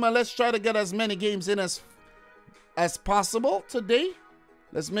Forest game and let's try to get as many games in as possible today.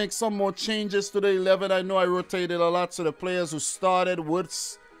 Let's make some more changes to the 11. I know I rotated a lot, so the players who started would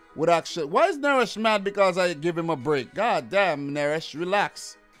actually... Why is Naresh mad because I give him a break? God damn, Naresh,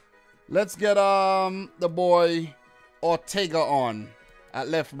 relax. Let's get the boy Ortega on at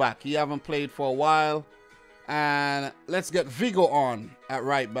left back. He haven't played for a while. And let's get Vigo on at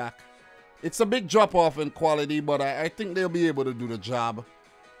right back. It's a big drop off in quality, but I think they'll be able to do the job.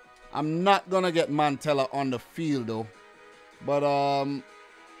 I'm not gonna get Mantella on the field though. But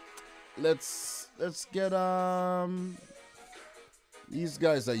let's get these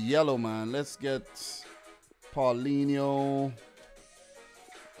guys are yellow, man. Let's get Paulinho.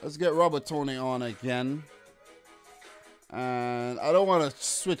 Let's get Robertone on again. And I don't want to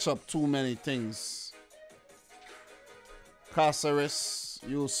switch up too many things. Caceres,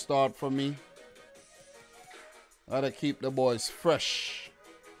 you'll start for me. Gotta keep the boys fresh.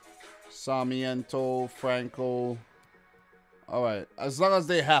 Sarmiento, Franco. Alright, as long as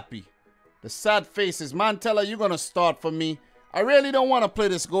they're happy. The sad faces. Mantella, you're gonna start for me. I really don't want to play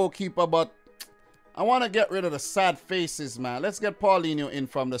this goalkeeper, but I want to get rid of the sad faces, man. Let's get Paulinho in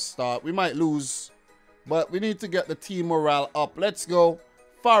from the start. We might lose, but we need to get the team morale up. Let's go.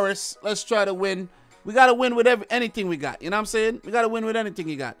 Forest, let's try to win. We got to win with anything we got. You know what I'm saying? We got to win with anything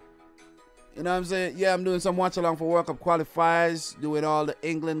you got. You know what I'm saying? Yeah, I'm doing some watch along for World Cup qualifiers, doing all the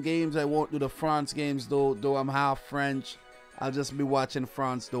England games. I won't do the France games, though I'm half French. I'll just be watching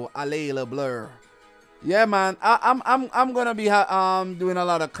France, though. Allez le bleu. Yeah, man. I'm going to be doing a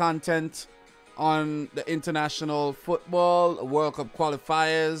lot of content on the international football, World Cup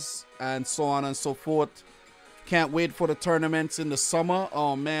qualifiers, and so on and so forth. Can't wait for the tournaments in the summer.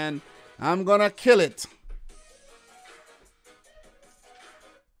 Oh, man. I'm going to kill it.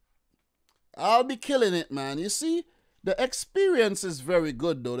 I'll be killing it, man. You see, the experience is very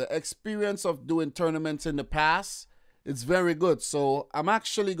good, though. The experience of doing tournaments in the past, it's very good. So I'm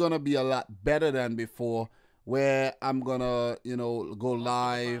actually going to be a lot better than before, where I'm going to, you know, go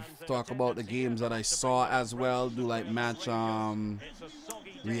live, talk about the games that I saw as well, do like match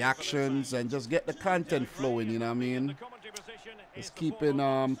reactions, and just get the content flowing, you know what I mean? Just keeping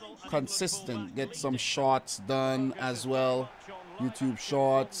consistent, get some shorts done as well, YouTube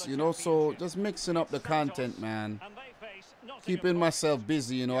shorts, you know, so just mixing up the content, man. Keeping myself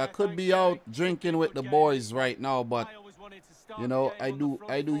busy, you know. I could be out drinking with the boys right now, but you know, I do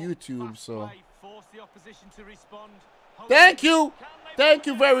YouTube, so thank you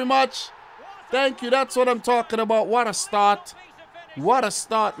very much. Thank you. That's what I'm talking about. What a start,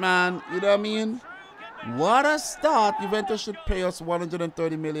 man. You know what I mean? What a start. Juventus should pay us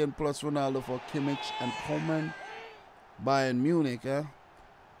 130 million plus Ronaldo for Kimmich and Coman. Bayern Munich,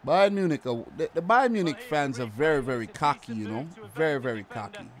 Bayern Munich, the Bayern Munich fans are very, very cocky, you know. Very, very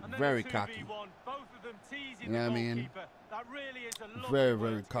cocky. Very cocky. You know what I mean? Very,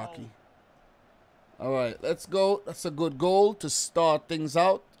 very cocky. All right, let's go. That's a good goal to start things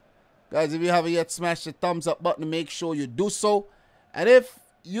out. Guys, if you haven't yet smashed the thumbs up button, make sure you do so. And if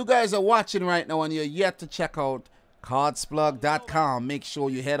you guys are watching right now and you're yet to check out cardsplug.com, make sure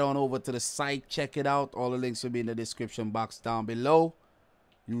you head on over to the site, check it out. All the links will be in the description box down below.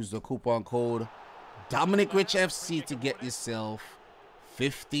 Use the coupon code dominicrichfc to get yourself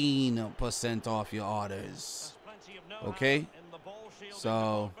 15% off your orders. Okay?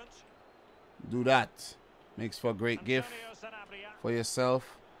 So do that. Makes for a great gift for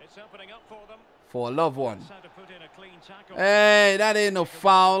yourself, for a loved one. Hey, that ain't no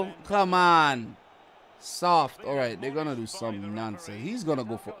foul. Come on. Soft. All right, they're going to do some nonsense. He's going to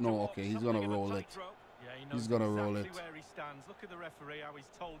go for... No, okay, he's going to roll it. He's going to roll it.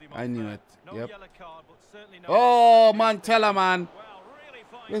 I knew it. Yep. Oh, Mantella, man.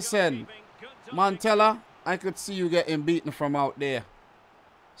 Listen, Mantella, I could see you getting beaten from out there.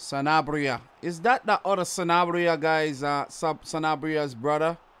 Sanabria. Is that the other Sanabria, guys? Sanabria's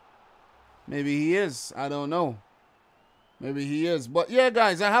brother? Maybe he is. I don't know. Maybe he is. But yeah,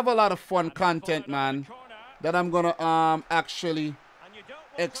 guys, I have a lot of fun content, man, that I'm going to actually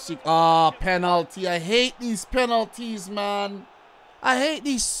execute. Ah, penalty. I hate these penalties, man. I hate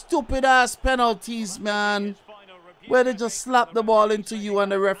these stupid-ass penalties, man, where they just slap the ball into you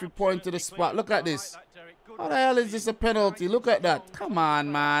and the referee point to the spot. Look at this. How the hell is this a penalty? Look at that. Come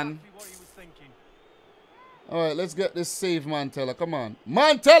on, man. All right, let's get this save, Mantella. Come on.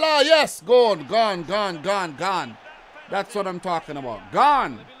 Mantella, yes. Gone, gone, gone, gone, gone. That's what I'm talking about.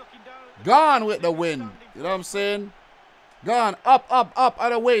 Gone. Gone with the wind. You know what I'm saying? Gone. Up, up, up.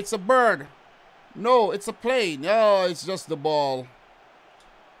 Out of the way. It's a bird. No, it's a plane. Oh, it's just the ball.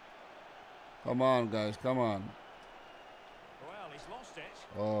 Come on, guys. Come on. Well, he's lost it.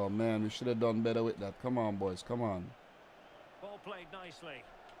 Oh, man. We should have done better with that. Come on, boys. Come on. Ball played nicely.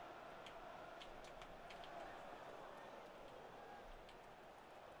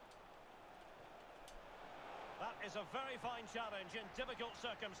 That is a very fine challenge in difficult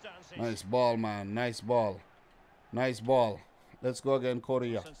circumstances. Nice ball, man. Nice ball. Nice ball. Let's go again,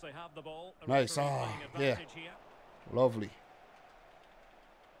 Korea. Since they have the ball, the Nice. referee Ah, playing yeah. advantage here. Lovely.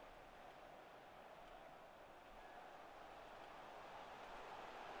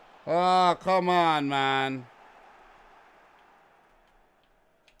 Ah, come on, man.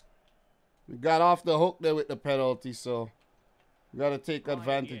 We got off the hook there with the penalty, so we got to take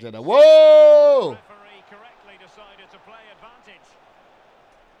advantage of that. Whoa! Referee correctly decided to play advantage.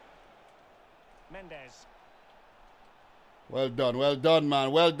 Mendes. Well done,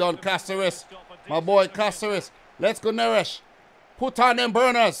 man. Well done, Caceres. My boy Caceres. Let's go, Neresh. Put on them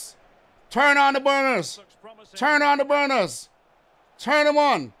burners. Turn on the burners. Turn on the burners. Turn them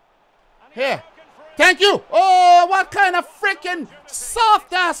on. Here. Thank you. Oh, what kind of freaking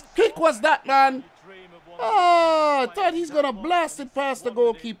soft-ass kick was that, man? Oh, I thought he's going to blast it past the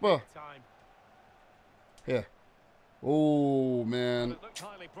goalkeeper. Here. Oh, man. It looked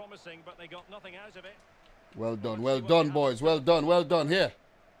highly promising, but they got nothing out of it. Well done, boys. Well done. Here.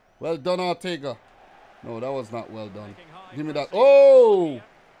 Well done, Ortega. No, that was not well done. Give me that. Oh!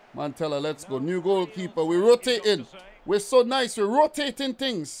 Mantella, let's go. New goalkeeper. We're rotating. We're so nice. We're rotating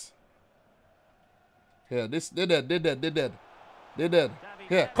things. Here, this, they dead.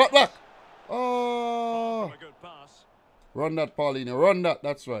 Here, cut back. Oh! Run that, Paulino. Run that.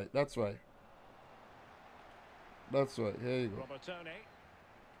 That's right. Here you go.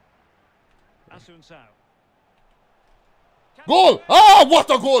 Goal! Oh, what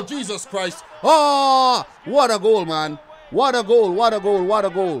a goal! Jesus Christ! Oh, what a goal, man! What a goal!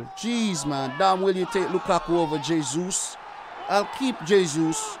 Jeez, man! Damn, will you take Lukaku over Jesus? I'll keep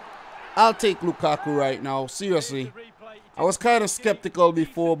Jesus. I'll take Lukaku right now. Seriously, I was kind of skeptical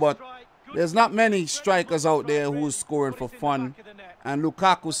before, but there's not many strikers out there who's scoring for fun, and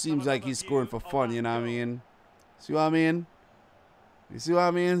Lukaku seems like he's scoring for fun. You know what I mean? See what I mean? You see what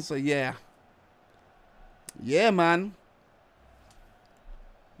I mean? So yeah, man.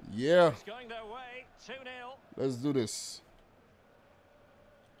 Yeah. It's going their way. 2-0. Let's do this.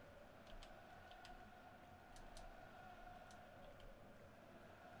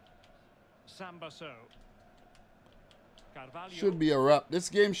 Sambaso. Carvalho. Should be a wrap. This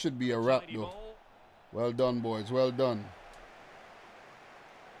game should be a wrap, though. Well done, boys. Well done.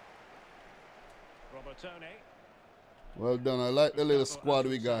 Robertone. Well done. I like the little squad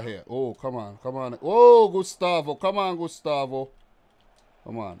we got here. Oh, come on. Oh, Gustavo. Come on, Gustavo.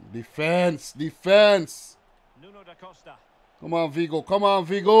 Come on. Defense. Nuno da Costa. Come on, Vigo.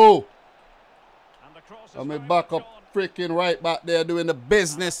 And the cross is I'm very back much up on. freaking right back there doing the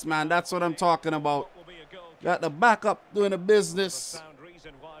business, man. That's what I'm talking about. Will be a goal. Got the backup doing the business. Sound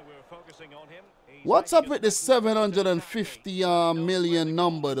reason why we're focusing on him. He's What's making up with us the 750 million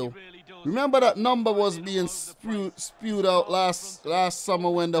number, though? Remember that number was being spewed out last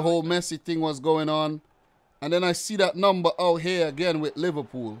summer when the whole Messi thing was going on? And then I see that number out here again with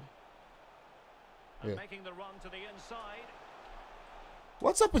Liverpool. Yeah. making the run to the inside.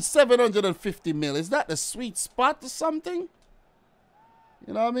 What's up with 750 mil? Is that the sweet spot or something?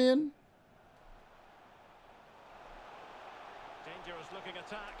 You know what I mean? Dangerous looking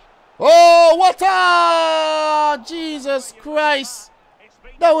attack. Oh, what a... Jesus Christ.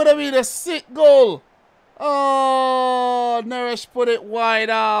 That would have been a sick goal. Oh, Neresh put it wide.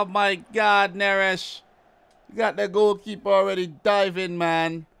 Oh, my God, Neresh. You got the goalkeeper already diving,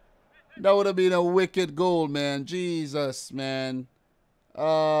 man. That would have been a wicked goal, man. Jesus, man.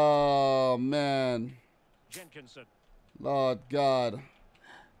 Oh, man. Jenkinson. Lord God.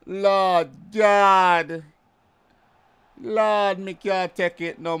 Lord, me can't take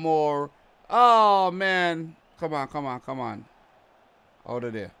it no more. Oh, man. Come on. Out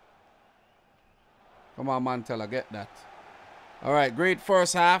of there. Come on, Mantella, get that. All right, great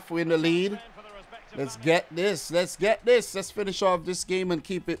first half. We're in the lead. Let's get this. Let's finish off this game and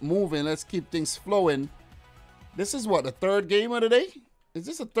keep it moving. Let's keep things flowing. This is what, the third game of the day? Is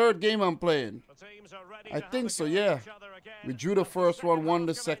this the third game I'm playing? I think so, yeah. We drew the first one, won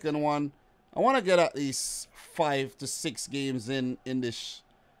the second one. I want to get at least 5 to 6 games in this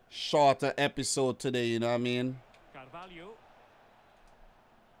shorter episode today, you know what I mean? Carvalho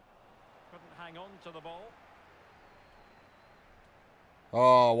couldn't hang on to the ball.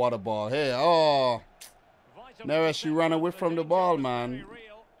 Oh, what a ball. Hey, oh. Never she ran away from the ball, man.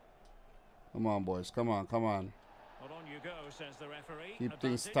 Come on, boys. Come on, come on. Well, on you go, says the referee. Keep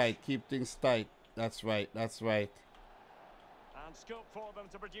things tight. Keep things tight. That's right. That's right. And scope for them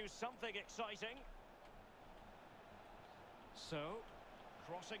to produce something exciting. So,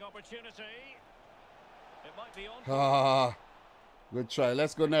 crossing opportunity. It might be on. Ah, good try.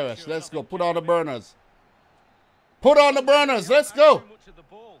 Let's go, Neresh. Let's go. Put on the burners. Put on the burners. Let's go.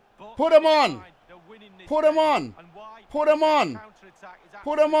 Put them on. Put them on. Put them on.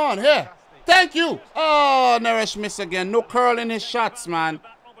 Put them on. Here. Thank you. Oh, Neresh missed again. No curl in his shots, man.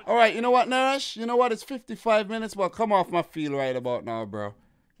 All right, you know what, Neresh? You know what? It's 55 minutes, but come off my field right about now, bro.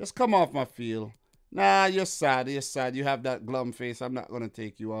 Just come off my field. Nah, you're sad. You're sad. You have that glum face. I'm not going to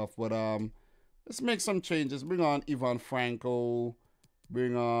take you off. But let's make some changes. Bring on Ivan Franco.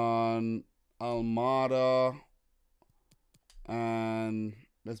 Bring on Almada. And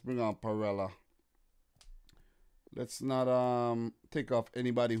let's bring on Parella. Let's not take off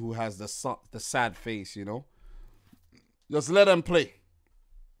anybody who has the sad face, you know. Just let them play.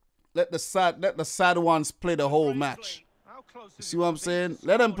 Let the sad ones play the whole match. You see what I'm saying?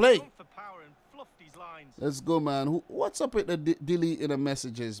 Let them play. Let's go, man. What's up with the deleting the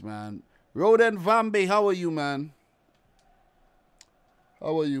messages, man? Roden Vambe, how are you, man?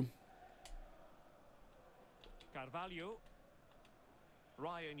 How are you? Carvalho.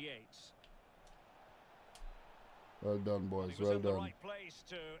 Ryan Yates. Well done, boys. Well done. Right place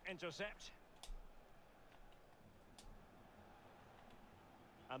to intercept.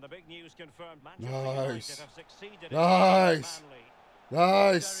 And the big news confirmed. Nice. Nice.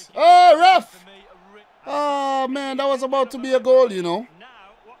 Nice. Oh, rough. Oh, man, that was about to be a goal, you know.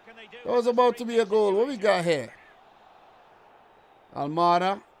 That was about to be a goal. What we got here?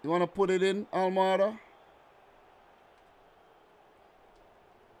 Almada. You want to put it in, Almada?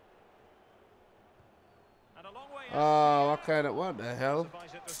 What kind of, what the hell?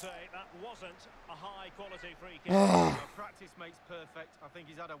 Practice makes perfect. I think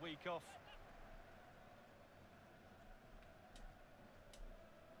he's had a week off.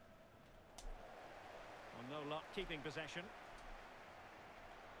 Well, no luck keeping possession.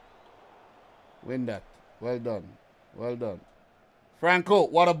 Win that. Well done. Well done. Franco,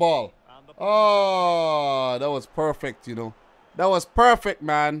 what a ball. Oh, that was perfect, you know. That was perfect,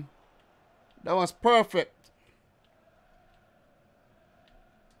 man. That was perfect.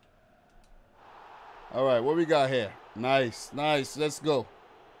 All right, what we got here? Nice, nice. Let's go.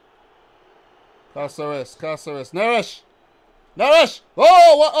 Caceres, Caceres. Neresh! Neresh!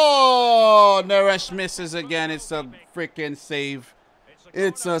 Oh, what? Oh, Neresh misses again. It's a freaking save.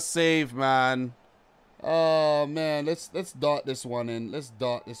 It's a save, man. Oh, man. Let's dot this one in. Let's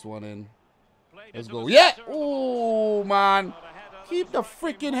dot this one in. Let's go. Yeah! Oh, man. Keep the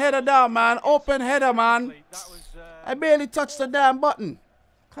freaking header down, man. Open header, man. I barely touched the damn button.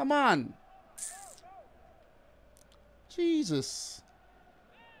 Come on. Jesus.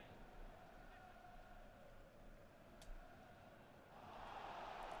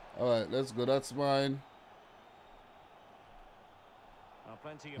 All right, let's go. That's mine.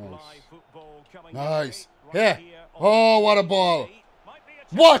 Plenty of live football coming. Nice. Yeah. Oh, what a ball.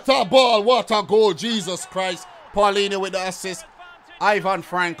 What a ball. What a goal. Jesus Christ. Paulino with the assist. Ivan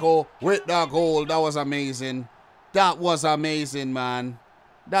Franco with the goal. That was amazing. That was amazing, man.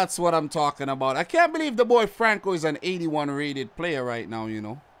 That's what I'm talking about. I can't believe the boy Franco is an 81 rated player right now, you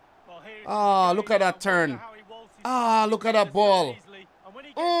know. Ah, look at that turn. Ah, look at that ball.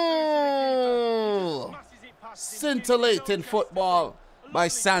 Oh, scintillating football by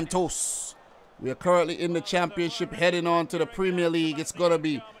Santos. We are currently in the championship, heading on to the Premier League. It's going to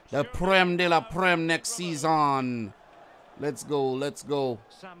be the Prem de la Prem next season. Let's go, let's go.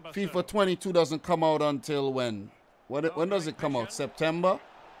 FIFA 22 doesn't come out until when? When does it come out? September?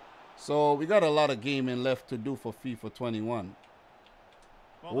 So we got a lot of gaming left to do for FIFA 21.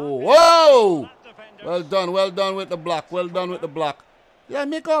 Oh, whoa! Well done with the block. Well done with the block. Did I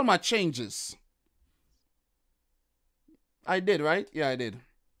make all my changes? I did, right? Yeah, I did.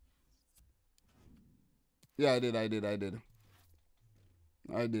 Yeah, I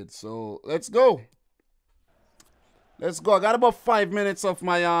did. So let's go. Let's go. I got about 5 minutes of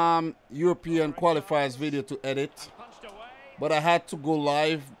my European qualifiers video to edit. But I had to go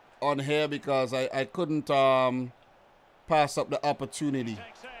live on here because I couldn't pass up the opportunity.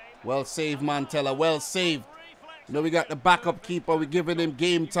 Well saved, Mantella. Well saved. You know, we got the backup keeper. We're giving him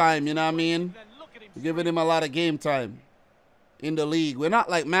game time. You know what I mean? We're giving him a lot of game time. in the league. We're not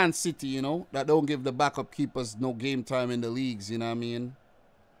like Man City, you know, that don't give the backup keepers no game time in the leagues, you know what I mean?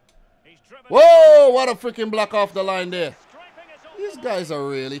 Whoa, what a freaking block off the line there. These guys are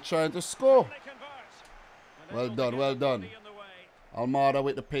really trying to score. Well done, well done. Almada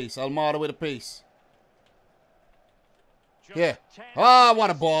with the pace, Almada with the pace. Here. Ah, what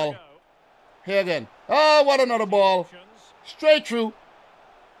a ball. Here again. Oh, what another ball. Straight through.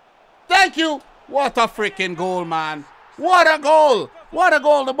 Thank you. What a freaking goal, man. What a goal. What a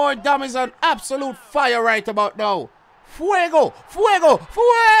goal. The boy Dom is on absolute fire right about now. Fuego. Fuego.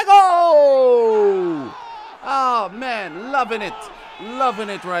 Fuego. Oh, man. Loving it. Loving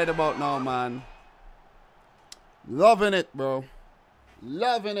it right about now, man. Loving it, bro.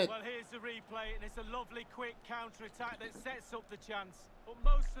 Loving it. Well, here's the replay, and it's a lovely quick counter-attack that sets up the chance. But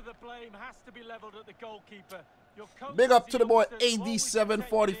most of the blame has to be levelled at the goalkeeper. Big up to the boy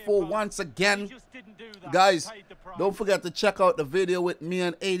AD744 once again. Guys, don't forget to check out the video with me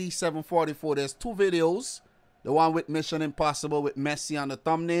and AD744. There's two videos. The one with Mission Impossible with Messi on the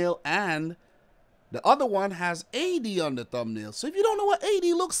thumbnail, and the other one has AD on the thumbnail. So if you don't know what AD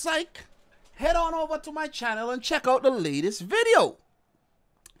looks like, head on over to my channel and check out the latest video.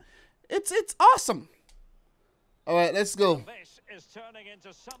 It's awesome. All right, let's go.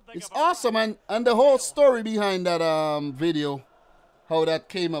 It's awesome, and the whole story behind that video, how that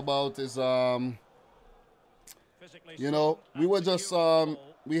came about is you know, we were just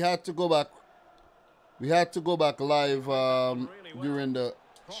we had to go back live during the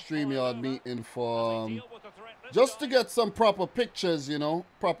StreamYard meeting for just to get some proper pictures, you know,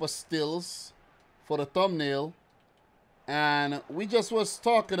 proper stills for the thumbnail. And we just was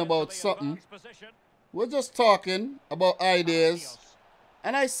talking about something. We're just talking about ideas.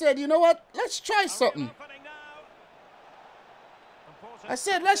 And I said, you know what? Let's try something. I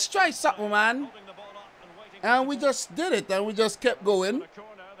said, let's try something, man. And we just did it. And we just kept going.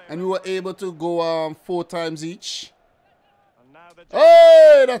 And we were able to go 4 times each.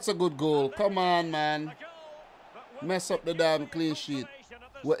 Hey, that's a good goal. Come on, man. Mess up the damn clean sheet.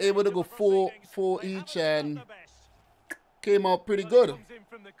 We're able to go 4 each and came out pretty good.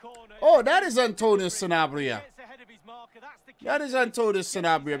 Oh, that is Antonio Sanabria. That is Antonio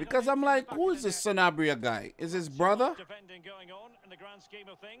Sanabria, because I'm like, who is this Sanabria guy? Is his brother?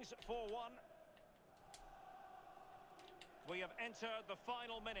 We have entered the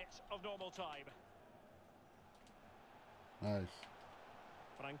final minutes of normal time. Nice.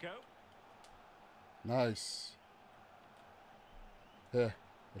 Franco. Nice. Yeah.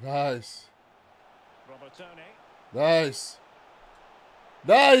 Nice. Robertone. Nice.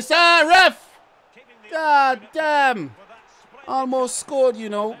 Nice. Ah, ref! God damn. Almost scored, you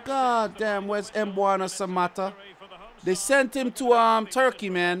know. God damn. Where's Mbwana Samata? They sent him to Turkey,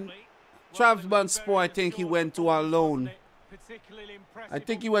 man. Trabzonspor, I think he went to on loan. I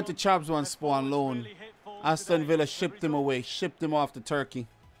think he went to Trabzonspor on loan. Aston Villa shipped him away. Shipped him off to Turkey.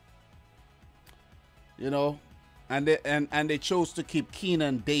 You know. And they chose to keep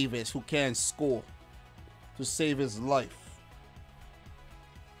Keenan Davis, who can't score, to save his life.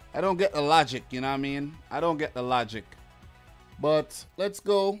 I don't get the logic, you know what I mean? I don't get the logic. But let's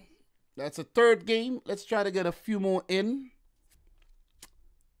go. That's a 3rd game. Let's try to get a few more in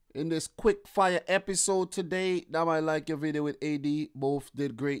this quick fire episode today. That might like your video with AD. Both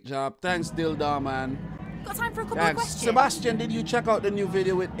did great job. Thanks, Dildar, man. Got time for a couple of questions. Sebastian, did you check out the new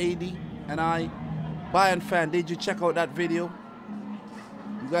video with AD and I? Bayern fan, did you check out that video?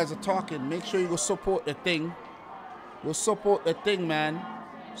 You guys are talking. Make sure you go support the thing. Go support the thing, man.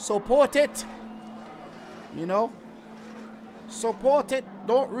 Support it. You know? Support it.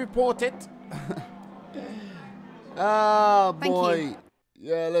 Don't report it. Ah, boy.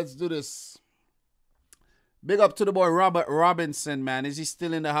 Yeah, let's do this. Big up to the boy Robert Robinson, man. Is he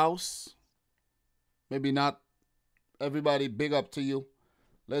still in the house? Maybe not. Everybody, big up to you.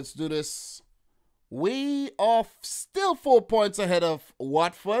 Let's do this. We are still 4 points ahead of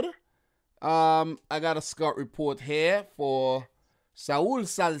Watford. I got a scout report here for Saul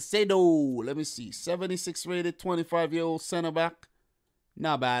Salcedo. Let me see. 76 rated, 25-year-old center back.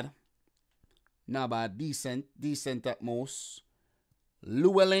 Not bad. Not bad. Decent. Decent at most.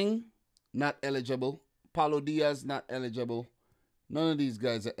 Llewellyn, not eligible. Paulo Diaz, not eligible. None of these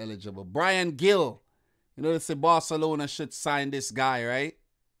guys are eligible. Brian Gill. You know, they say Barcelona should sign this guy, right?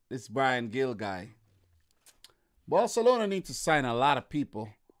 This Brian Gill guy. Barcelona need to sign a lot of people.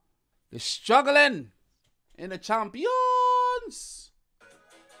 They're struggling in the Champions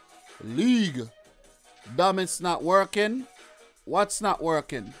League. Domin's not working. What's not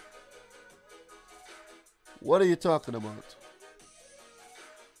working? What are you talking about?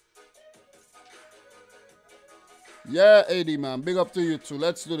 Yeah, AD, man. Big up to you, too.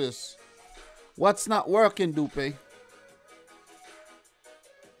 Let's do this. What's not working, Dupe?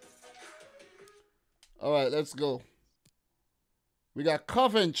 All right, let's go. We got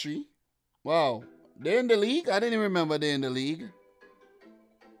Coventry. Wow. They're in the league? I didn't even remember they're in the league.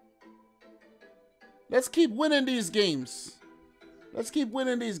 Let's keep winning these games. Let's keep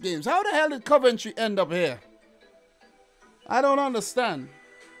winning these games. How the hell did Coventry end up here? I don't understand.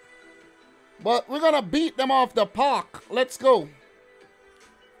 But we're going to beat them off the park. Let's go.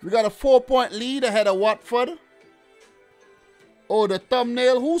 We got a 4-point lead ahead of Watford. Oh, the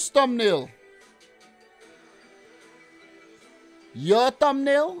thumbnail. Whose thumbnail? Your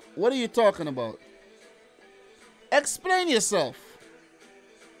thumbnail? What are you talking about? Explain yourself.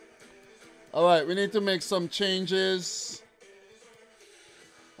 All right, we need to make some changes.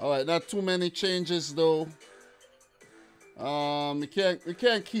 All right, not too many changes though. We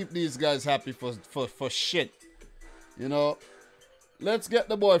can't keep these guys happy for shit. You know. Let's get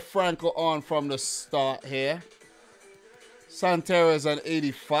the boy Franco on from the start here. Santero is an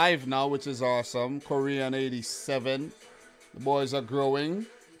 85 now, which is awesome. Korean 87. The boys are growing.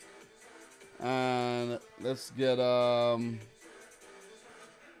 And let's get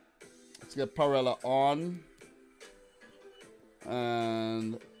Parella on.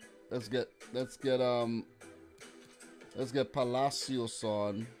 And let's get Palacios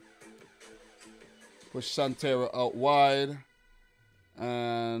on. Push Santero out wide.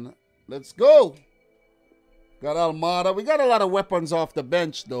 And let's go. Got Almada. We got a lot of weapons off the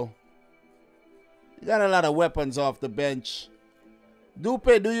bench though. We got a lot of weapons off the bench.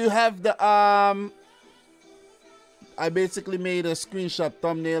 Dupe, do you have the I basically made a screenshot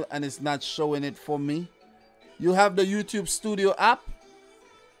thumbnail and it's not showing it for me. You have the YouTube Studio app?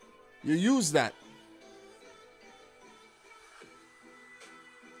 You use that.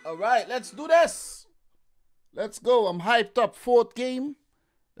 Alright, let's do this. Let's go. I'm hyped up. 4th game.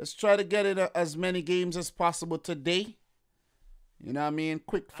 Let's try to get in as many games as possible today. You know what I mean?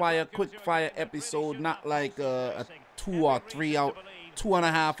 Quick fire episode. Not like a 2 or 3 hour,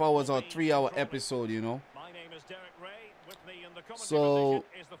 2.5 hours or 3 hour episode, you know. So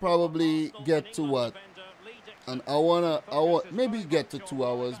probably get to what? An hour, maybe get to 2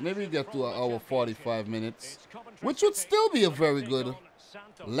 hours. Maybe get to an hour 45 minutes. Which would still be a very good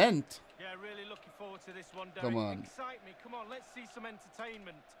length. Yeah, really looking forward to this one, Derek. Come on. Excite me. Come on, let's see some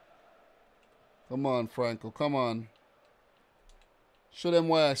entertainment. Come on, Franco. Come on. Show them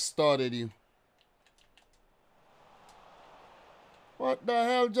why I started you. What the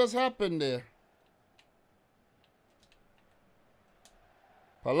hell just happened there?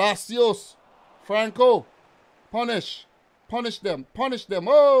 Palacios. Franco. Punish. Punish them. Punish them.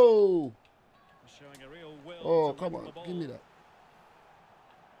 Oh. Oh, come on. Give me that.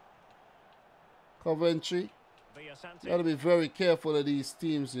 Coventry. Gotta be very careful of these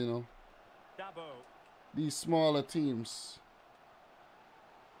teams, you know. These smaller teams.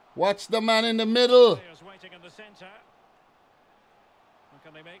 Watch the man in the middle. Waiting in the center.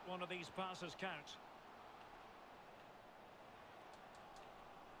 Can they make one of these passes count?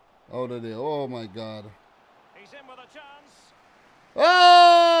 Out of there. Oh my God. He's in with a chance.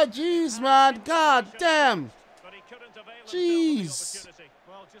 Oh, jeez, man. God damn. But he couldn't avail Jeez. himself of the opportunity.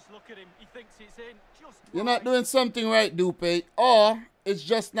 Well, just look at him. He thinks it's in. Just You're not doing something right, Dupe. Or it's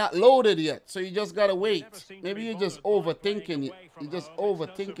just not loaded yet. So you just gotta wait. Maybe you're just overthinking it. You're just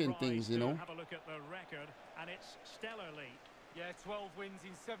overthinking things, you know. Have a look at the record, and it's stellar lead. Yeah, 12 wins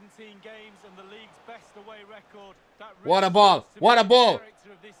in 17 games and the league's best away record. That What a ball. What a ball.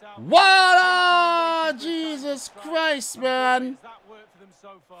 What a Jesus Christ, man.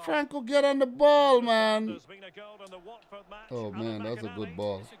 Franco, get on the ball, man. Oh, man, that's a good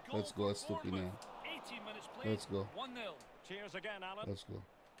ball. Let's go. Let's look in there. Let's go. Cheers again, Alan. Let's go.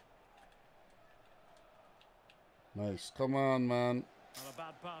 Nice. Come on, man. Not a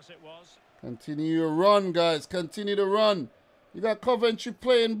bad pass it was. Continue your run, guys. Continue to run. You got Coventry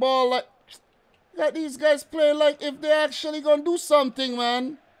playing ball like... You got these guys playing like if they're actually going to do something,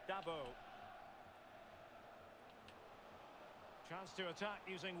 man. Dabo. Chance to attack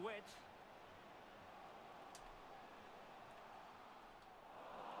using width.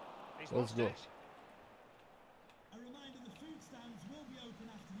 Let's go.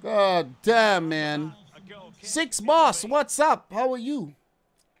 God damn, man. Six Boss, what's up? How are you?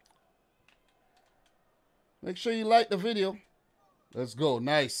 Make sure you like the video. Let's go.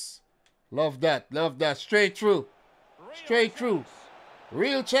 Nice. Love that. Love that. Straight through. Straight through.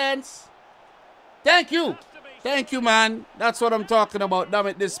 Real chance. Thank you. Thank you, man. That's what I'm talking about. Damn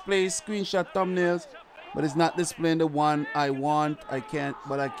it, displays screenshot thumbnails. But it's not displaying the one I want. I can't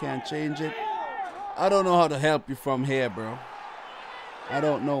change it. I don't know how to help you from here, bro. I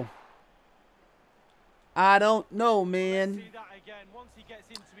don't know. I don't know, man.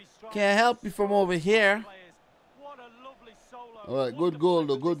 Can't help you from over here. All right, good goal,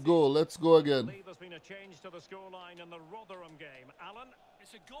 though. Good goal. Let's go again.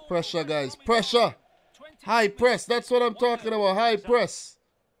 Pressure, guys. Pressure. High press. That's what I'm talking about. High press.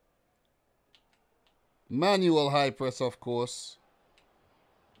 Manual high press, of course.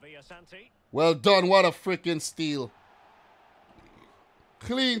 Well done. What a freaking steal.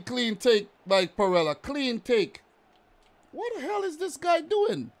 Clean take by Parella. Clean take. What the hell is this guy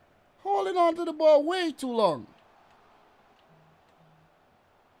doing? Holding on to the ball way too long.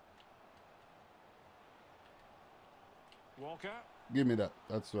 Walker. Give me that.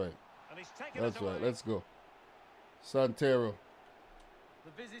 That's right. That's right. Let's go. Santero.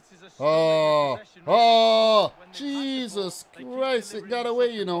 Oh, Jesus Christ. It got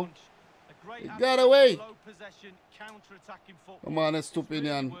away, you know. It got away. Come on,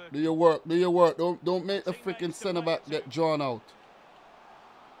 Estupinian. Do your work. Do your work. Don't make the freaking center back get drawn out.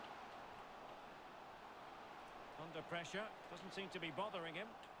 Under pressure. Doesn't seem to be bothering him.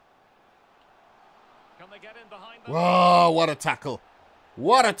 Can they get in behind them? Wow, what a tackle.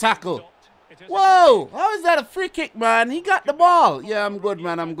 What a tackle. Whoa, how is that a free kick, man? He got the ball. Yeah, I'm good,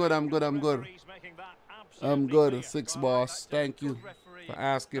 man. I'm good. I'm good. I'm good. I'm good. 6 boss. Thank you for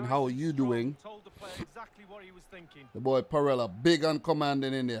asking how are you doing. The boy Parella, big and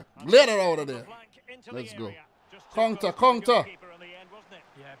commanding in there. Let it out of there. Let's go. Counter, counter.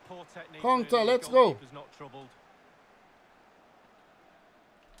 Counter, let's go.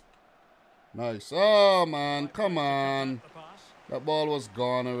 Nice. Oh, man, come on. That ball was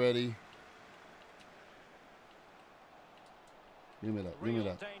gone already. Give me that. Give me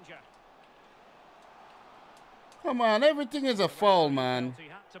that. Come on, everything is a foul, man.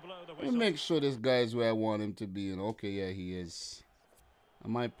 Let me make sure this guy is where I want him to be. You know? Okay, yeah, he is.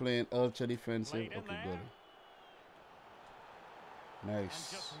 Am I playing ultra defensive? Okay, good.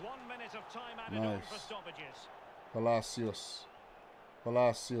 Nice. Nice. Palacios.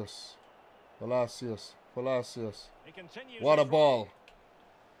 Palacios. Palacios. Palacios. What a ball.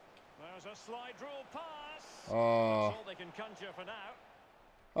 There's a slide rule pass.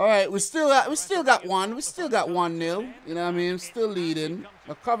 All right, we still got one. We still got 1-0. You know what I mean? Still leading.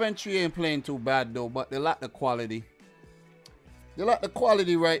 The Coventry ain't playing too bad though, but they lack the quality. They lack the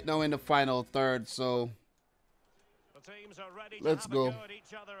quality right now in the final third. So let's go.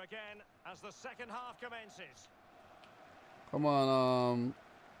 Come on,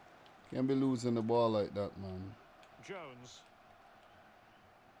 can't be losing the ball like that, man. Jones.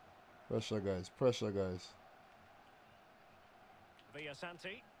 Pressure, guys. Pressure, guys.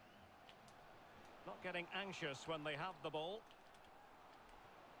 Villasanti. Not getting anxious when they have the ball.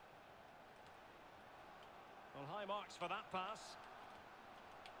 Well, high marks for that pass.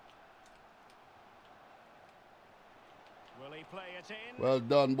 Will he play it in? Well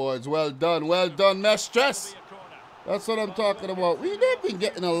done, boys. Well done. Well done, Mistress. That's what I'm talking about. They've been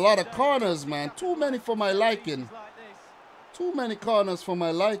getting a lot of corners, man. Too many for my liking. Too many corners for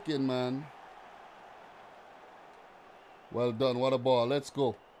my liking, man. Well done. What a ball. Let's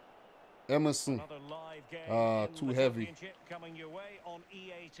go. Emerson. Too heavy.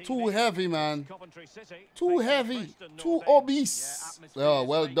 Too heavy, man. Too heavy. Too obese. Oh,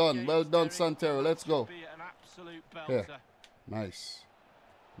 well done. Well done, Santero. Let's go. Yeah. Nice.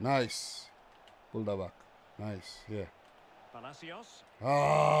 Nice. Pull that back. Nice. Yeah.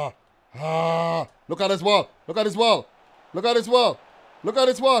 Look at this ball. Look at this ball. Look at this ball. Look at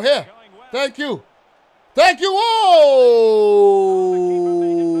this ball. Here. Thank you. Thank you. Whoa!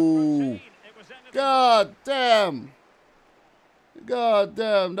 God damn. God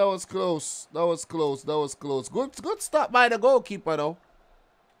damn. That was close. That was close. That was close. Good stop by the goalkeeper, though.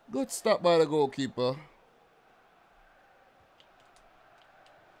 Good stop by the goalkeeper.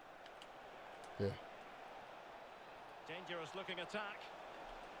 Yeah. Dangerous looking attack.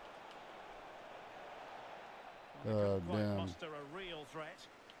 God damn. Muster a real threat.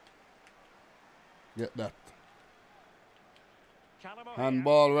 Get that.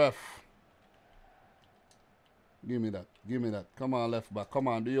 Handball, ref. Give me that. Give me that. Come on, left back. Come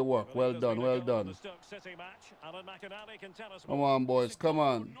on, do your work. Well done. Well done. Come on, boys. Come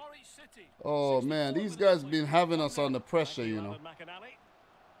on. Oh, man. These guys been having us under pressure, you know.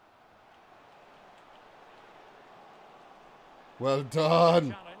 Well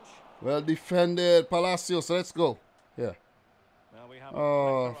done. Well defended. Palacios, let's go. Yeah.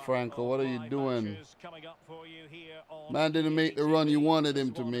 Oh, Franco, what are you doing? Man didn't make the run you wanted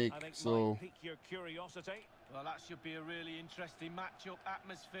him to make, so Well, that should be a really interesting matchup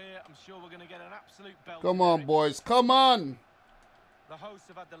atmosphere. I'm sure we're going to get an absolute belt. Come on, boys. Come on. The hosts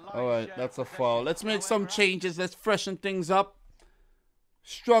have had the All right, that's a foul. Let's make some changes. Let's freshen things up.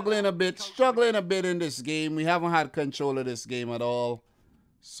 Struggling a bit in this game. We haven't had control of this game at all.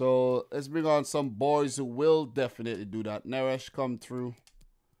 So let's bring on some boys who will definitely do that. Naresh, come through.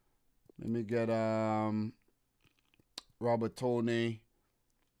 Let me get Robert Tony.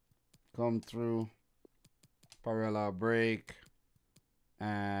 Come through. Parella break.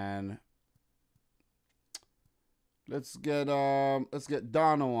 And let's get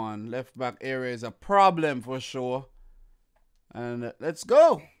Dono on. Left back area is a problem for sure. And let's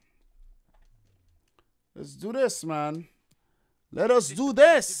go. Let's do this, man. Let us do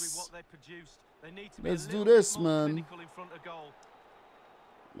this. Let's do this, man.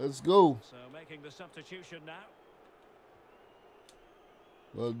 Let's go. So making the substitution now.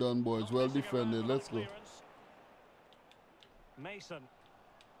 Well done, boys. Well defended. Let's go. Mason.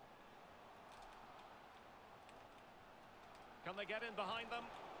 Can they get in behind them?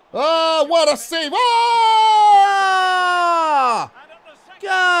 Oh, what a save. Oh!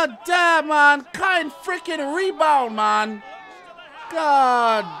 God damn, man. Kind freaking rebound, man.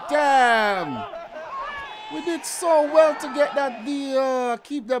 God damn. We did so well to get that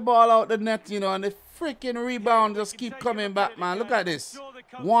keep the ball out the net, you know, and the freaking rebound just keep coming back, man. Look at this.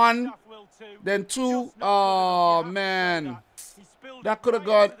 1, then 2. Oh, man. That could have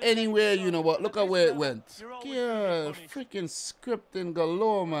gone anywhere, you know what? Look at where it went. Yeah, freaking scripting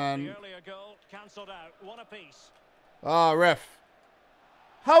galore, man. Ah, ref.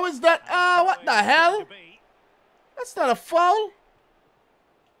 How is that? What the hell? That's not a foul.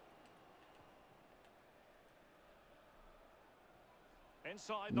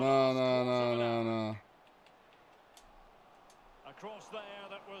 No. Across there,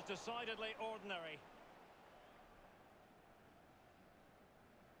 that was decidedly ordinary.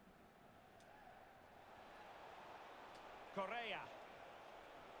 Correa.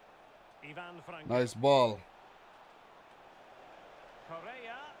 Ivan Franco. Nice ball.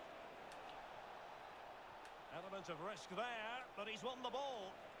 Correa. Element of risk there, but he's won the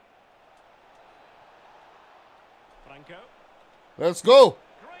ball. Franco. Let's go.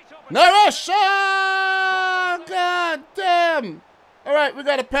 Naresh! Oh, God damn. All right, we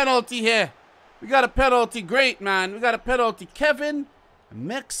got a penalty here. We got a penalty. Great, man. We got a penalty. Kevin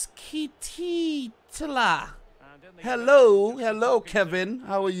Mexkititla. Hello, Kevin.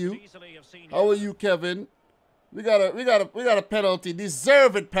 How are you? How are you, Kevin? We got a penalty.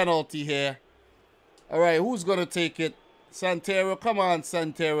 Deserved penalty here. All right, who's gonna take it? Santero, come on,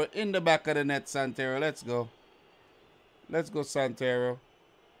 Santero. In the back of the net, Santero. Let's go. Let's go, Santero.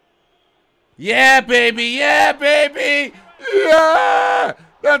 Yeah, baby. Yeah, baby. Yeah.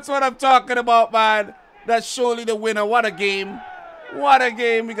 That's what I'm talking about, man. That's surely the winner. What a game. What a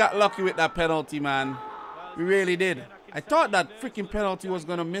game. We got lucky with that penalty, man. We really did. I thought that freaking penalty was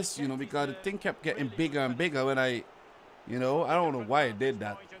going to miss, you know, because the thing kept getting bigger and bigger when I don't know why I did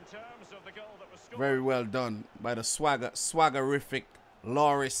that. Very well done by the swaggerific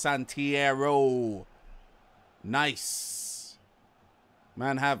Laurie Santiero. Nice.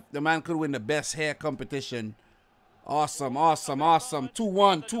 The man could win the best hair competition. Awesome.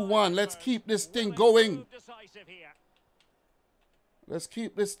 2-1. Let's keep this thing going. Let's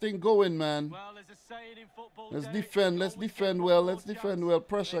keep this thing going, man. Let's defend well. Let's defend well.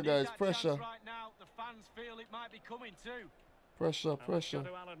 Pressure, guys. Pressure. Pressure.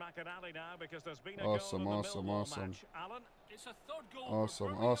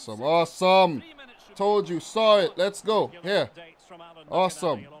 Awesome. Told you. Saw it. Let's go. Here.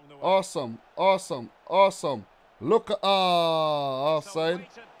 Awesome. Look. Offside.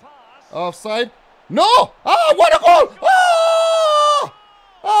 No! Oh, what a goal!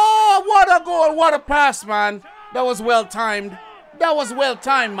 Oh, what a goal. What a pass, man. That was well timed.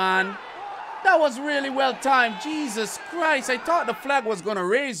 Man. That was really well timed. Jesus Christ. I thought the flag was going to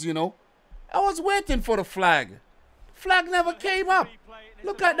raise, you know. I was waiting for the flag. Flag never came up.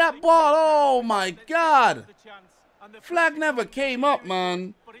 Look at that ball. Oh, my God. Flag never came up,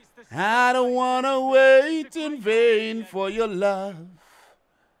 man. I don't want to wait in vain for your love.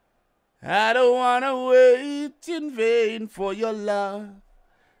 I don't want to wait in vain for your love.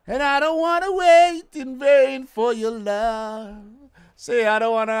 And I don't want to wait in vain for your love. Say, I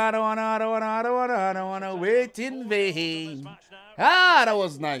don't want to wait in vain. Ah, that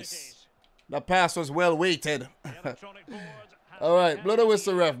was nice. The pass was well weighted. All right, blow the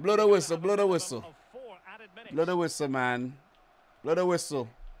whistle, ref. Blow the whistle. Blow the whistle, man. Blow the whistle.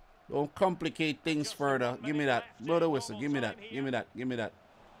 Don't complicate things further. Give me that. Blow the whistle. Give me that.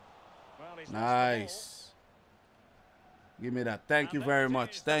 Nice. Give me that. Thank you very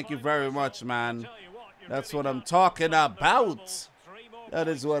much. Thank you very much, man. That's what I'm talking about. That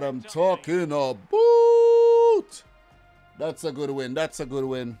is what I'm talking about. That's a good win. That's a good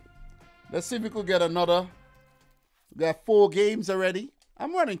win. Let's see if we could get another. We got 4 games already.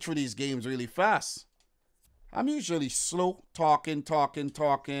 I'm running through these games really fast. I'm usually slow, talking,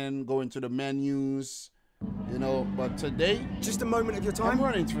 going to the menus, you know, but today, just a moment of your time. I'm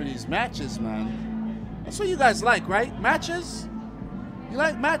running through these matches, man. That's what you guys like, right? Matches? You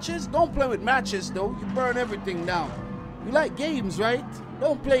like matches? Don't play with matches, though. You burn everything down. You like games, right?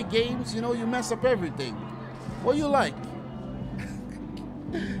 Don't play games, you know, you mess up everything. What you like?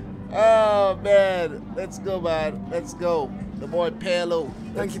 Oh, man. Let's go, man. Let's go. The boy Palo.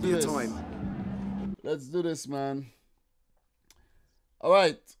 Thank you for your time. Let's do this, man. All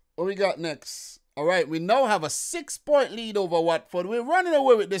right. What we got next? All right. We now have a 6-point lead over Watford. We're running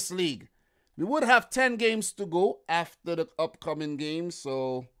away with this league. We would have 10 games to go after the upcoming games,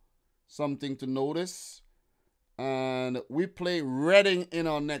 so something to notice. And we play Reading in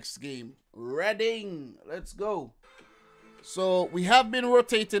our next game. Reading. Let's go. So we have been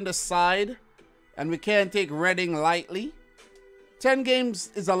rotating the side, and we can't take Reading lightly. 10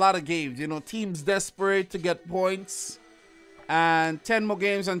 games is a lot of games. You know, teams desperate to get points. And 10 more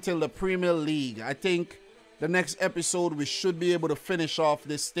games until the Premier League. I think the next episode we should be able to finish off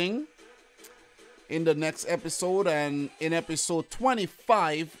this thing. In the next episode. And in episode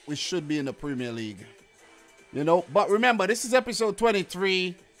 25, we should be in the Premier League. You know, but remember, this is episode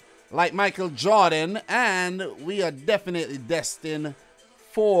 23. Like Michael Jordan. And we are definitely destined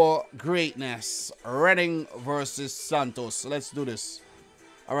for greatness. Reading versus Santos. So let's do this.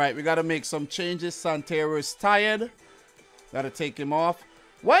 All right, we got to make some changes. Santero is tired. Got to take him off.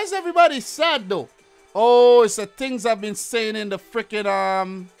 Why is everybody sad, though? Oh, it's the things I've been saying in the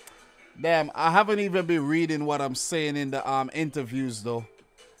freaking, damn, I haven't even been reading what I'm saying in the interviews, though.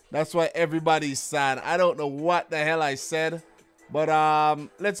 That's why everybody's sad. I don't know what the hell I said. But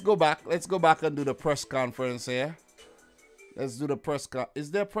let's go back. Let's go back and do the press conference here. Let's do the press conference.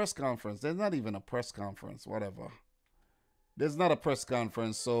 Is there a press conference? There's not even a press conference. Whatever. There's not a press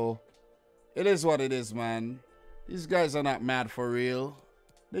conference, so it is what it is, man. These guys are not mad for real.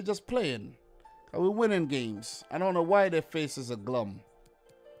 They're just playing. We're winning games. I don't know why their faces are glum.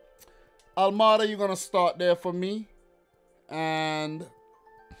 Almada, you're going to start there for me. And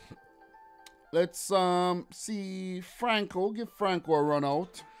let's see Franco. Give Franco a run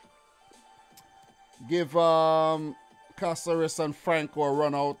out. Give Caceres and Franco a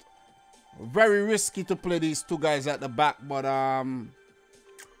run out. Very risky to play these two guys at the back, but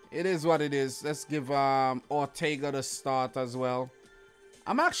it is what it is. Let's give Ortega the start as well.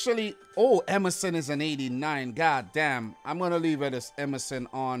 I'm actually... Oh, Emerson is an 89. God damn. I'm going to leave Emerson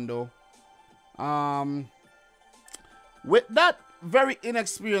on, though. With that very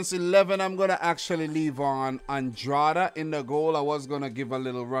inexperienced 11, I'm going to actually leave on Andrada in the goal. I was going to give a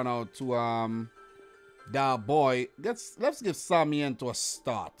little run out to that boy. Let's give Sarmiento a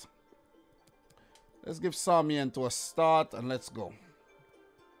start. Let's give Sarmiento a start and let's go.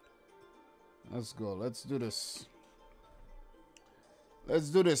 Let's go. Let's do this. Let's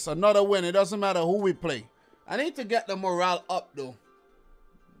do this. Another win. It doesn't matter who we play. I need to get the morale up, though.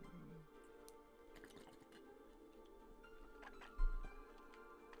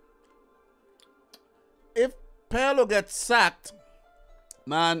 If Pirlo gets sacked,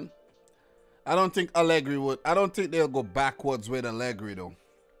 man, I don't think Allegri would. I don't think they'll go backwards with Allegri, though.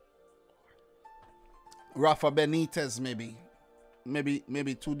 Rafa Benitez, maybe.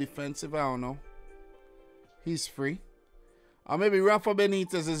 Maybe too defensive. I don't know. He's free. Or maybe Rafa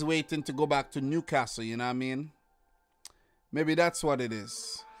Benitez is waiting to go back to Newcastle, you know what I mean? Maybe that's what it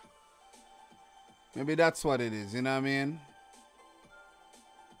is. Maybe that's what it is, you know what I mean?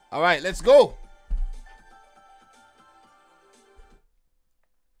 All right, let's go.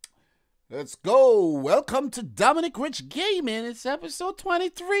 Let's go. Welcome to Dominic Rich Gaming. It's episode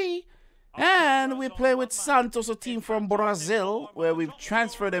 23. And we play with Santos, a team from Brazil, where we've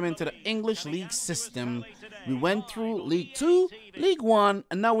transferred them into the English League system. We went through League 2, League 1,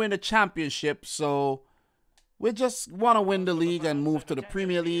 and now we're in the Championship. So we just want to win the league and move to the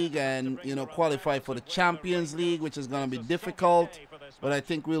Premier League and, you know, qualify for the Champions League, which is going to be difficult. But I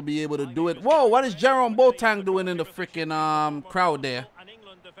think we'll be able to do it. Whoa, what is Jerome Boateng doing in the freaking crowd there?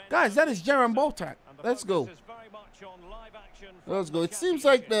 Guys, that is Jerome Boateng. Let's go. Let's go. It seems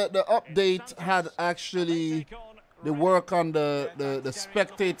like the update had actually the work on the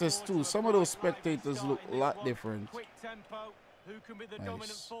spectators too. Some of those spectators look a lot different.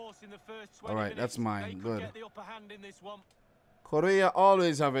 Nice. All right, that's mine. Good. Correa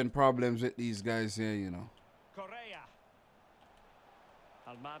always having problems with these guys here, you know.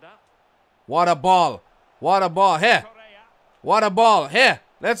 Almada. What a ball. What a ball. Here. Correa. What a ball. Here.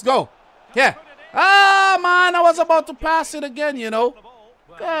 Let's go. Here. Ah, man. I was about to pass it again, you know. The ball.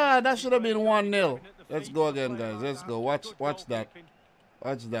 God, that should have been 1-0. Let's go again, guys. Let's go. Watch that.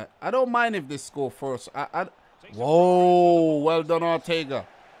 Watch that. I don't mind if they score first. Whoa. Well done, Ortega.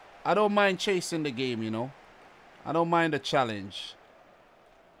 I don't mind chasing the game, you know. I don't mind the challenge.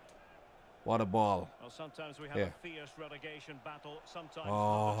 What a ball. Well, sometimes we have Yeah. a fierce relegation battle. Sometimes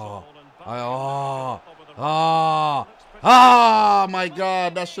my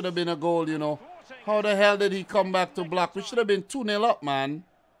God, that should have been a goal, you know. How the hell did he come back to block? We should have been 2-0 up, man.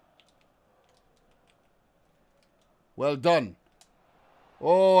 Well done.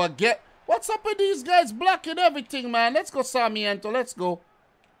 Oh, I get... What's up with these guys blocking everything, man? Let's go, Sarmiento. Let's go.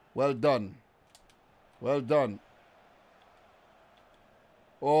 Well done. Well done.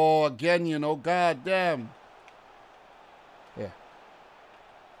 Oh, again, you know. God damn. Yeah.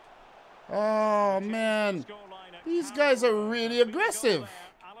 Oh, man. These guys are really aggressive.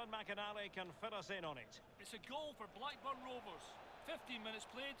 Alan McInally can fill us in on it. It's a goal for Blackburn Rovers. 15 minutes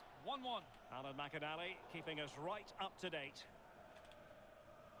played, 1-1. Alan McInally keeping us right up to date.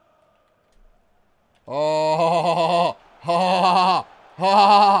 Oh,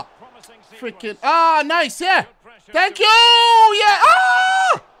 freaking, ah, nice, yeah. Thank you, yeah.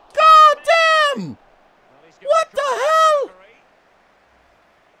 Ah, God damn. What the hell?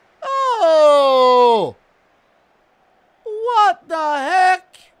 Oh, what the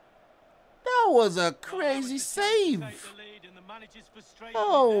heck? That was a crazy save.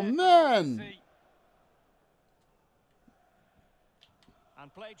 Oh, man.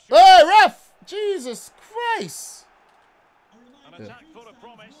 Hey, ref. Jesus Christ. An attack full of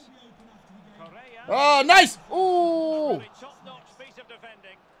promise. Correa. Oh, nice. Ooh. Really top-notch piece of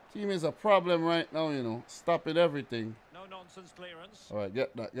defending. Team is a problem right now, you know. Stopping everything. No nonsense clearance. All right,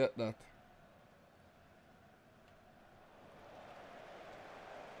 get that, get that.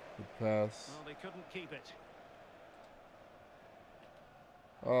 Good pass. Well, they couldn't keep it.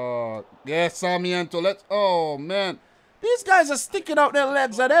 Oh, yes, Sarmiento. Let's. Oh, man. These guys are sticking out their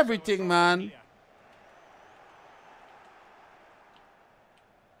legs at everything, man.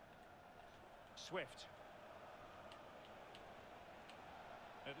 Swift.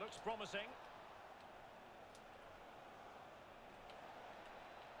 It looks promising.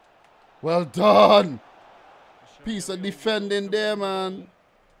 Well done. Piece of defending there, man.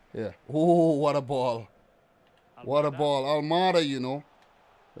 Yeah. Oh, what a ball. What a ball. Almada, you know.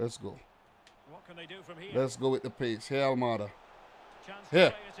 Let's go. What can they do from here? Let's go with the pace. Here, Almada. Chance to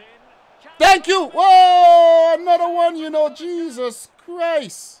Here. play it in. Thank you. Whoa, another one, you know. Jesus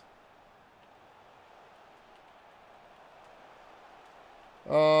Christ.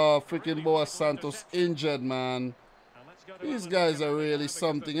 Oh, freaking boy Santos injured, man. These guys are really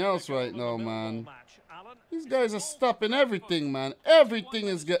something else right now, man. These guys are stopping everything, man. Everything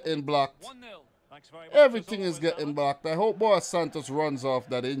is getting blocked. 1-0. Everything is getting blocked. I hope boy Santos runs off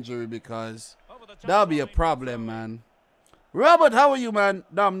that injury because that'll be a problem, man. Robert, how are you, man?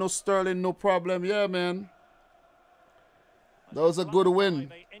 Damn, no Sterling, no problem. Yeah, man. That was a good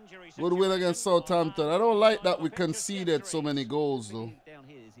win. Good win against Southampton. I don't like that we conceded so many goals, though.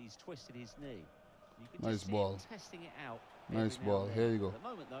 Nice ball. Nice ball. Here you go.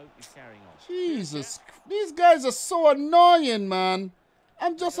 Jesus. These guys are so annoying, man.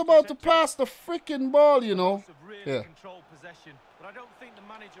 I'm just about to pass the freaking ball, you know. Yeah. Possession, but I don't think the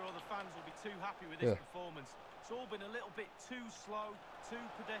manager or the fans will be too happy with this performance. It's all been a little bit too slow, too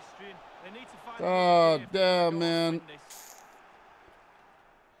pedestrian. They need to find God damn, man.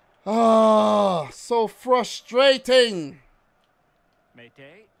 Ah, so frustrating.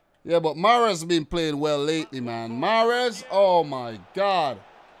 Yeah, but Mahrez been playing well lately, man. Mahrez, oh my God.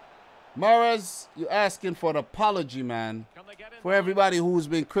 Mahrez, you're asking for an apology, man. For everybody who's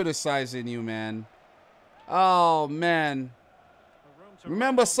been criticizing you, man. Oh, man.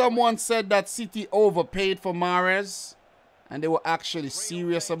 Remember someone said that City overpaid for Mahrez? And they were actually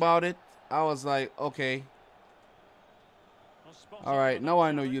serious about it? I was like, okay. All right, now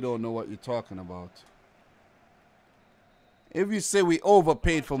I know you don't know what you're talking about. If you say we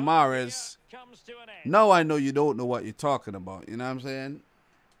overpaid for Mahrez, now I know you don't know what you're talking about. You know what I'm saying?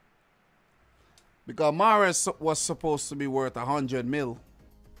 Because Mahrez was supposed to be worth 100 mil.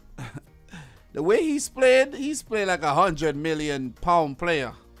 The way he's played like £100 million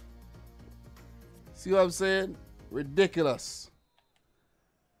player. See what I'm saying? Ridiculous.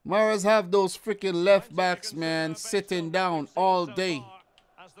 Mahrez have those freaking left backs, man, sitting down all day.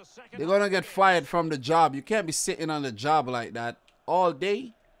 They're going to get fired from the job. You can't be sitting on the job like that all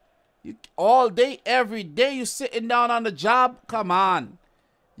day. All day, every day, you sitting down on the job? Come on.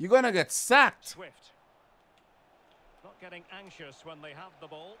 You're going to get sacked. Swift. Not getting anxious when they have the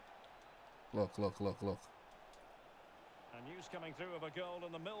ball. Look. And news coming through of a goal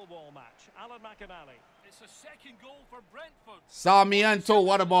in the Millwall match. Alan McInally. It's a second goal for Brentford. Sarmiento,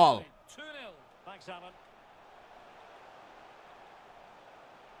 what a ball. 2-0. Thanks, Alan.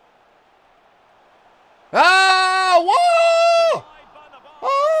 Ah, whoa! Wide by the bar.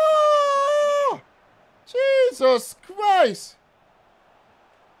 Oh! Jesus Christ.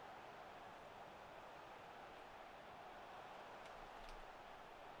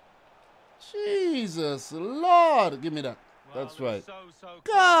 Jesus Lord. Give me that. That's right.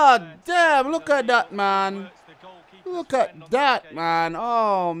 God damn, look at that, man. Look at that, man.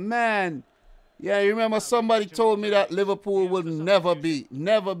 Oh, man. Yeah, you remember somebody told me that Liverpool would never be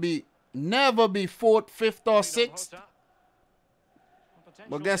 4th, 5th, or 6th.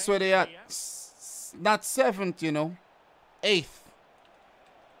 But guess where they at? Not 7th, you know. 8th.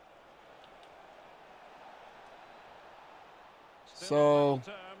 So,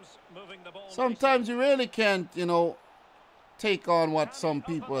 sometimes you really can't, you know, take on what some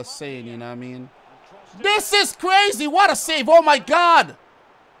people are saying, you know what I mean? This is crazy. What a save. Oh, my God.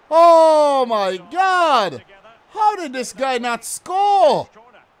 Oh, my God. How did this guy not score?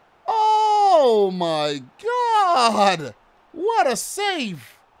 Oh, my God. What a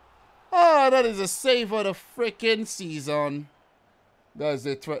save. Oh, that is a save of the freaking season. Guys,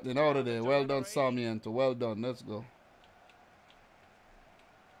 they're threatening out of there. Well done, Sarmiento. Well done. Let's go.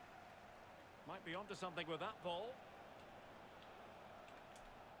 Might be onto something with that ball.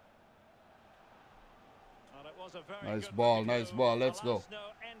 And it was a very Nice good ball, review. nice ball. Let's go. Alas, no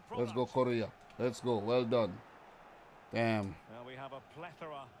end Let's go, product. Korea. Let's go. Well done. Damn. Well, we have a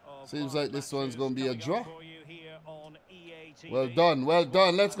plethora of Seems live like this one's matches going to be a coming draw. up for you here on EA TV. Well done. Well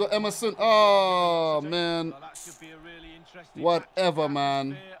done. Let's go, Emerson. Oh, man. Well, that should be a really interesting Whatever, match.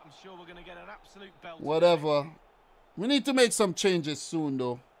 man. I'm sure we're going to get an absolute belt. Whatever. We need to make some changes soon,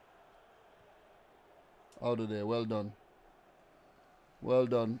 though. Out of there. Well done. Well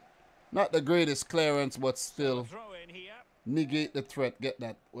done. Not the greatest clearance, but still. Throw in here. Negate the threat. Get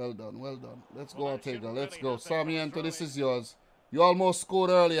that. Well done. Well done. Let's go, Ortega. Let's go. Sarmiento, this is yours. You almost scored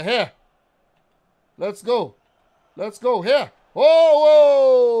earlier. Here. Let's go. Let's go. Here. Oh,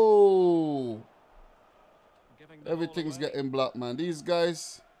 whoa. Giving the Everything's ball away. getting blocked, man. These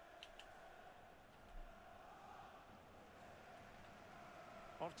guys.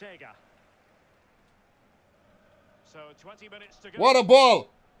 Ortega. So 20 minutes to go. What a ball.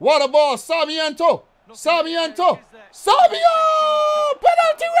 What a ball. Sarmiento. Sarmiento. Sarmiento.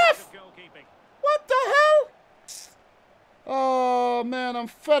 Penalty ref. Goalkeeping. What the hell? Oh, man. I'm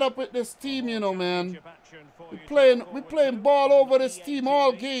fed up with this team, you know, man. We playing ball over this team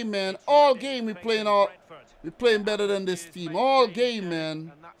all game, man. All game we playing better than this team. All game,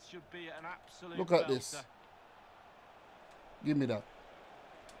 man. And that should be an absolute Look at this. belter. Give me that.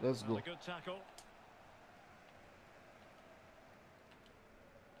 Let's go. A good tackle.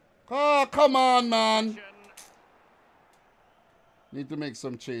 Oh, come on, man. Need to make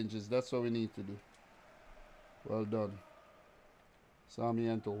some changes. That's what we need to do. Well done.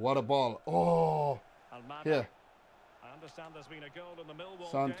 Sarmiento. What a ball. Oh. Almada. Here. I understand there's been a goal in the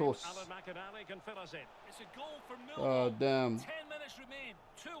Millwall Santos. game. Alan McInally can fill us in. It's a goal for Oh, Millwall. damn. 10 minutes remain.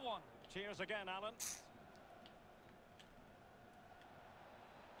 2-1. Cheers again, Alan.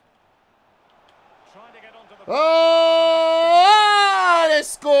 Trying to get onto the... Oh, they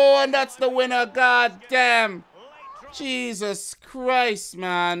score, and that's the winner. God damn. Jesus Christ,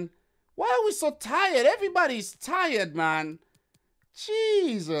 man. Why are we so tired? Everybody's tired, man.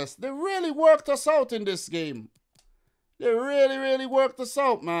 Jesus. They really worked us out in this game. They really, really worked us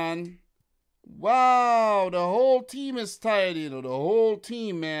out, man. Wow. The whole team is tired, you know. The whole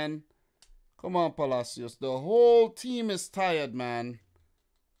team, man. Come on, Palacios. The whole team is tired, man.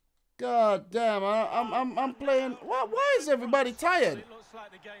 God damn, I'm playing. Why is everybody tired?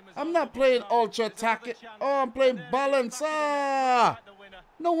 I'm not playing ultra attack. Oh, I'm playing balance. Ah,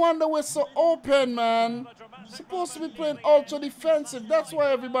 no wonder we're so open, man. Supposed to be playing ultra defensive. That's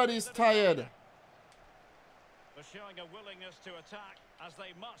why everybody's tired. They're showing a willingness to attack, as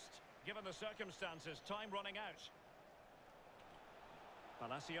they must, given the circumstances. Time running out.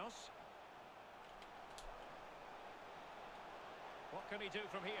 Palacios. What can he do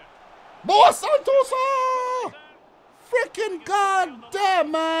from here? Boa Santos! Oh! Freaking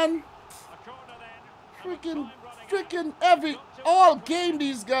goddamn, man. A corner then. Freaking all game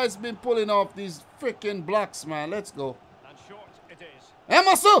these guys been pulling off these freaking blocks, man. Let's go. And short it is.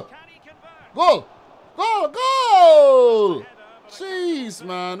 Emerson! Can he convert? Goal! Goal! Goal! Jeez,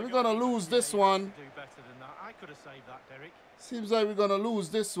 man. We're going to lose this one. Do better than that. I could have saved that, Derek. Seems like we're gonna lose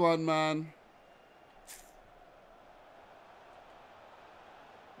this one, man.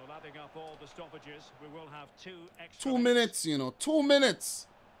 Well, adding up all the stoppages, we will have 2 extra 2 minutes, you know. 2 minutes.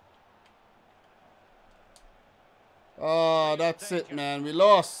 Oh, that's it, man. We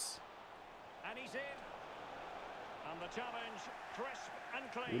lost. And he's in. And the challenge, crisp and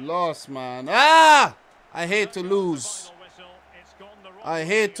We clean. lost, man. Ah! I hate to lose. I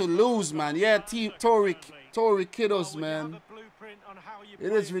hate to lose, man. Yeah, Tory Kiddos, man.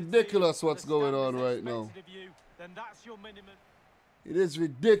 It is ridiculous what's going on right now. It is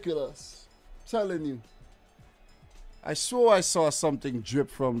ridiculous. I'm telling you. I swore I saw something drip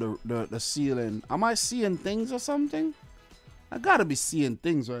from the ceiling. Am I seeing things or something? I gotta be seeing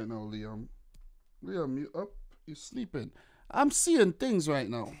things right now, Liam. Liam, you up? You sleeping? I'm seeing things right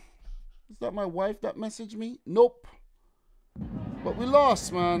now. Is that my wife that messaged me? Nope. But we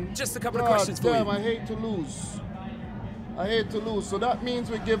lost, man. Just a couple of questions for you. I hate to lose. I hate to lose. So that means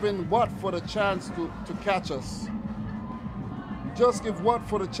we're giving Watford a chance to catch us. Just give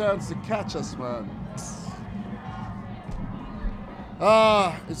Watford a chance to catch us, man.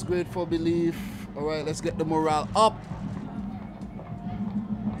 Ah, it's great for belief. All right, let's get the morale up.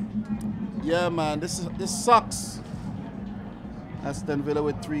 Yeah, man, this sucks. Aston Villa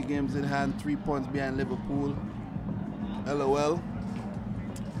with 3 games in hand, 3 points behind Liverpool. LOL.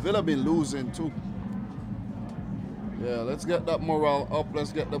 Villa been losing too. Yeah, let's get that morale up.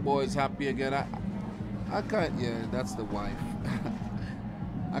 Let's get the boys happy again. I can't. Yeah, that's the wife.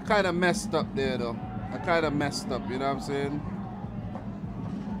 I kind of messed up there though. I kind of messed up. You know what I'm saying?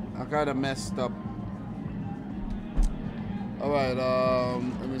 I kind of messed up. All right.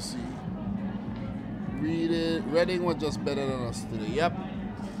 Let me see. Reading was just better than us today. Yep.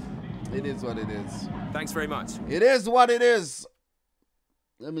 It is what it is. Thanks very much. It is what it is.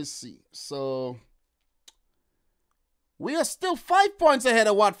 Let me see. So we are still 5 points ahead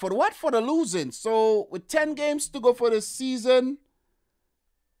of Watford. Watford are losing. So with 10 games to go for the season,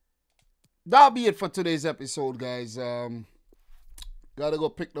 that'll be it for today's episode, guys. Gotta go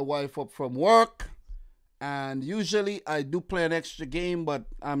pick the wife up from work. And usually I do play an extra game, but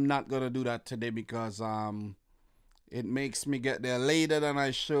I'm not gonna do that today because it makes me get there later than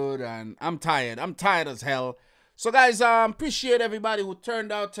I should, and I'm tired. I'm tired as hell. So guys, appreciate everybody who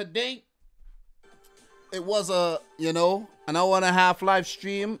turned out today. It was an hour and a half live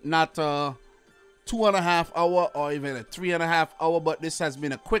stream, not a 2.5 hour or even a 3.5 hour, but this has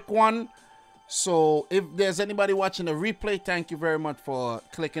been a quick one. So if there's anybody watching the replay, thank you very much for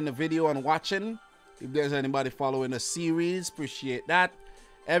clicking the video and watching. If there's anybody following the series, appreciate that.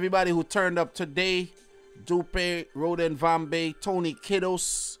 Everybody who turned up today, Dupe, Roden Vambe, Tony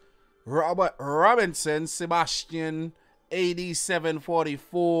Kiddos, Robert Robinson, Sebastian,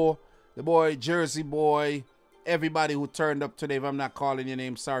 AD744, the boy Jersey Boy, everybody who turned up today. If I'm not calling your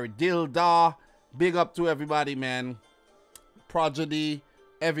name, sorry. Dilda, big up to everybody, man. Prodigy,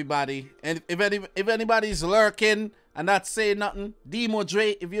 everybody. And if anybody's lurking and not saying nothing, Demo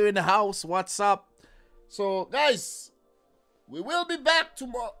Dre, if you're in the house, what's up? So, guys, we will be back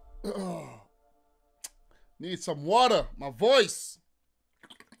tomorrow. Need some water. My voice.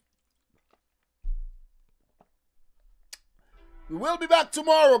 We will be back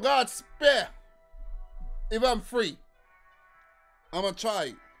tomorrow, God spare. If I'm free. I'm going to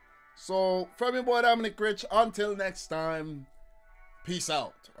try. So, from your boy Dominic Rich, until next time, peace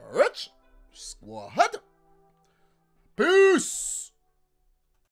out. Rich Squad. Peace.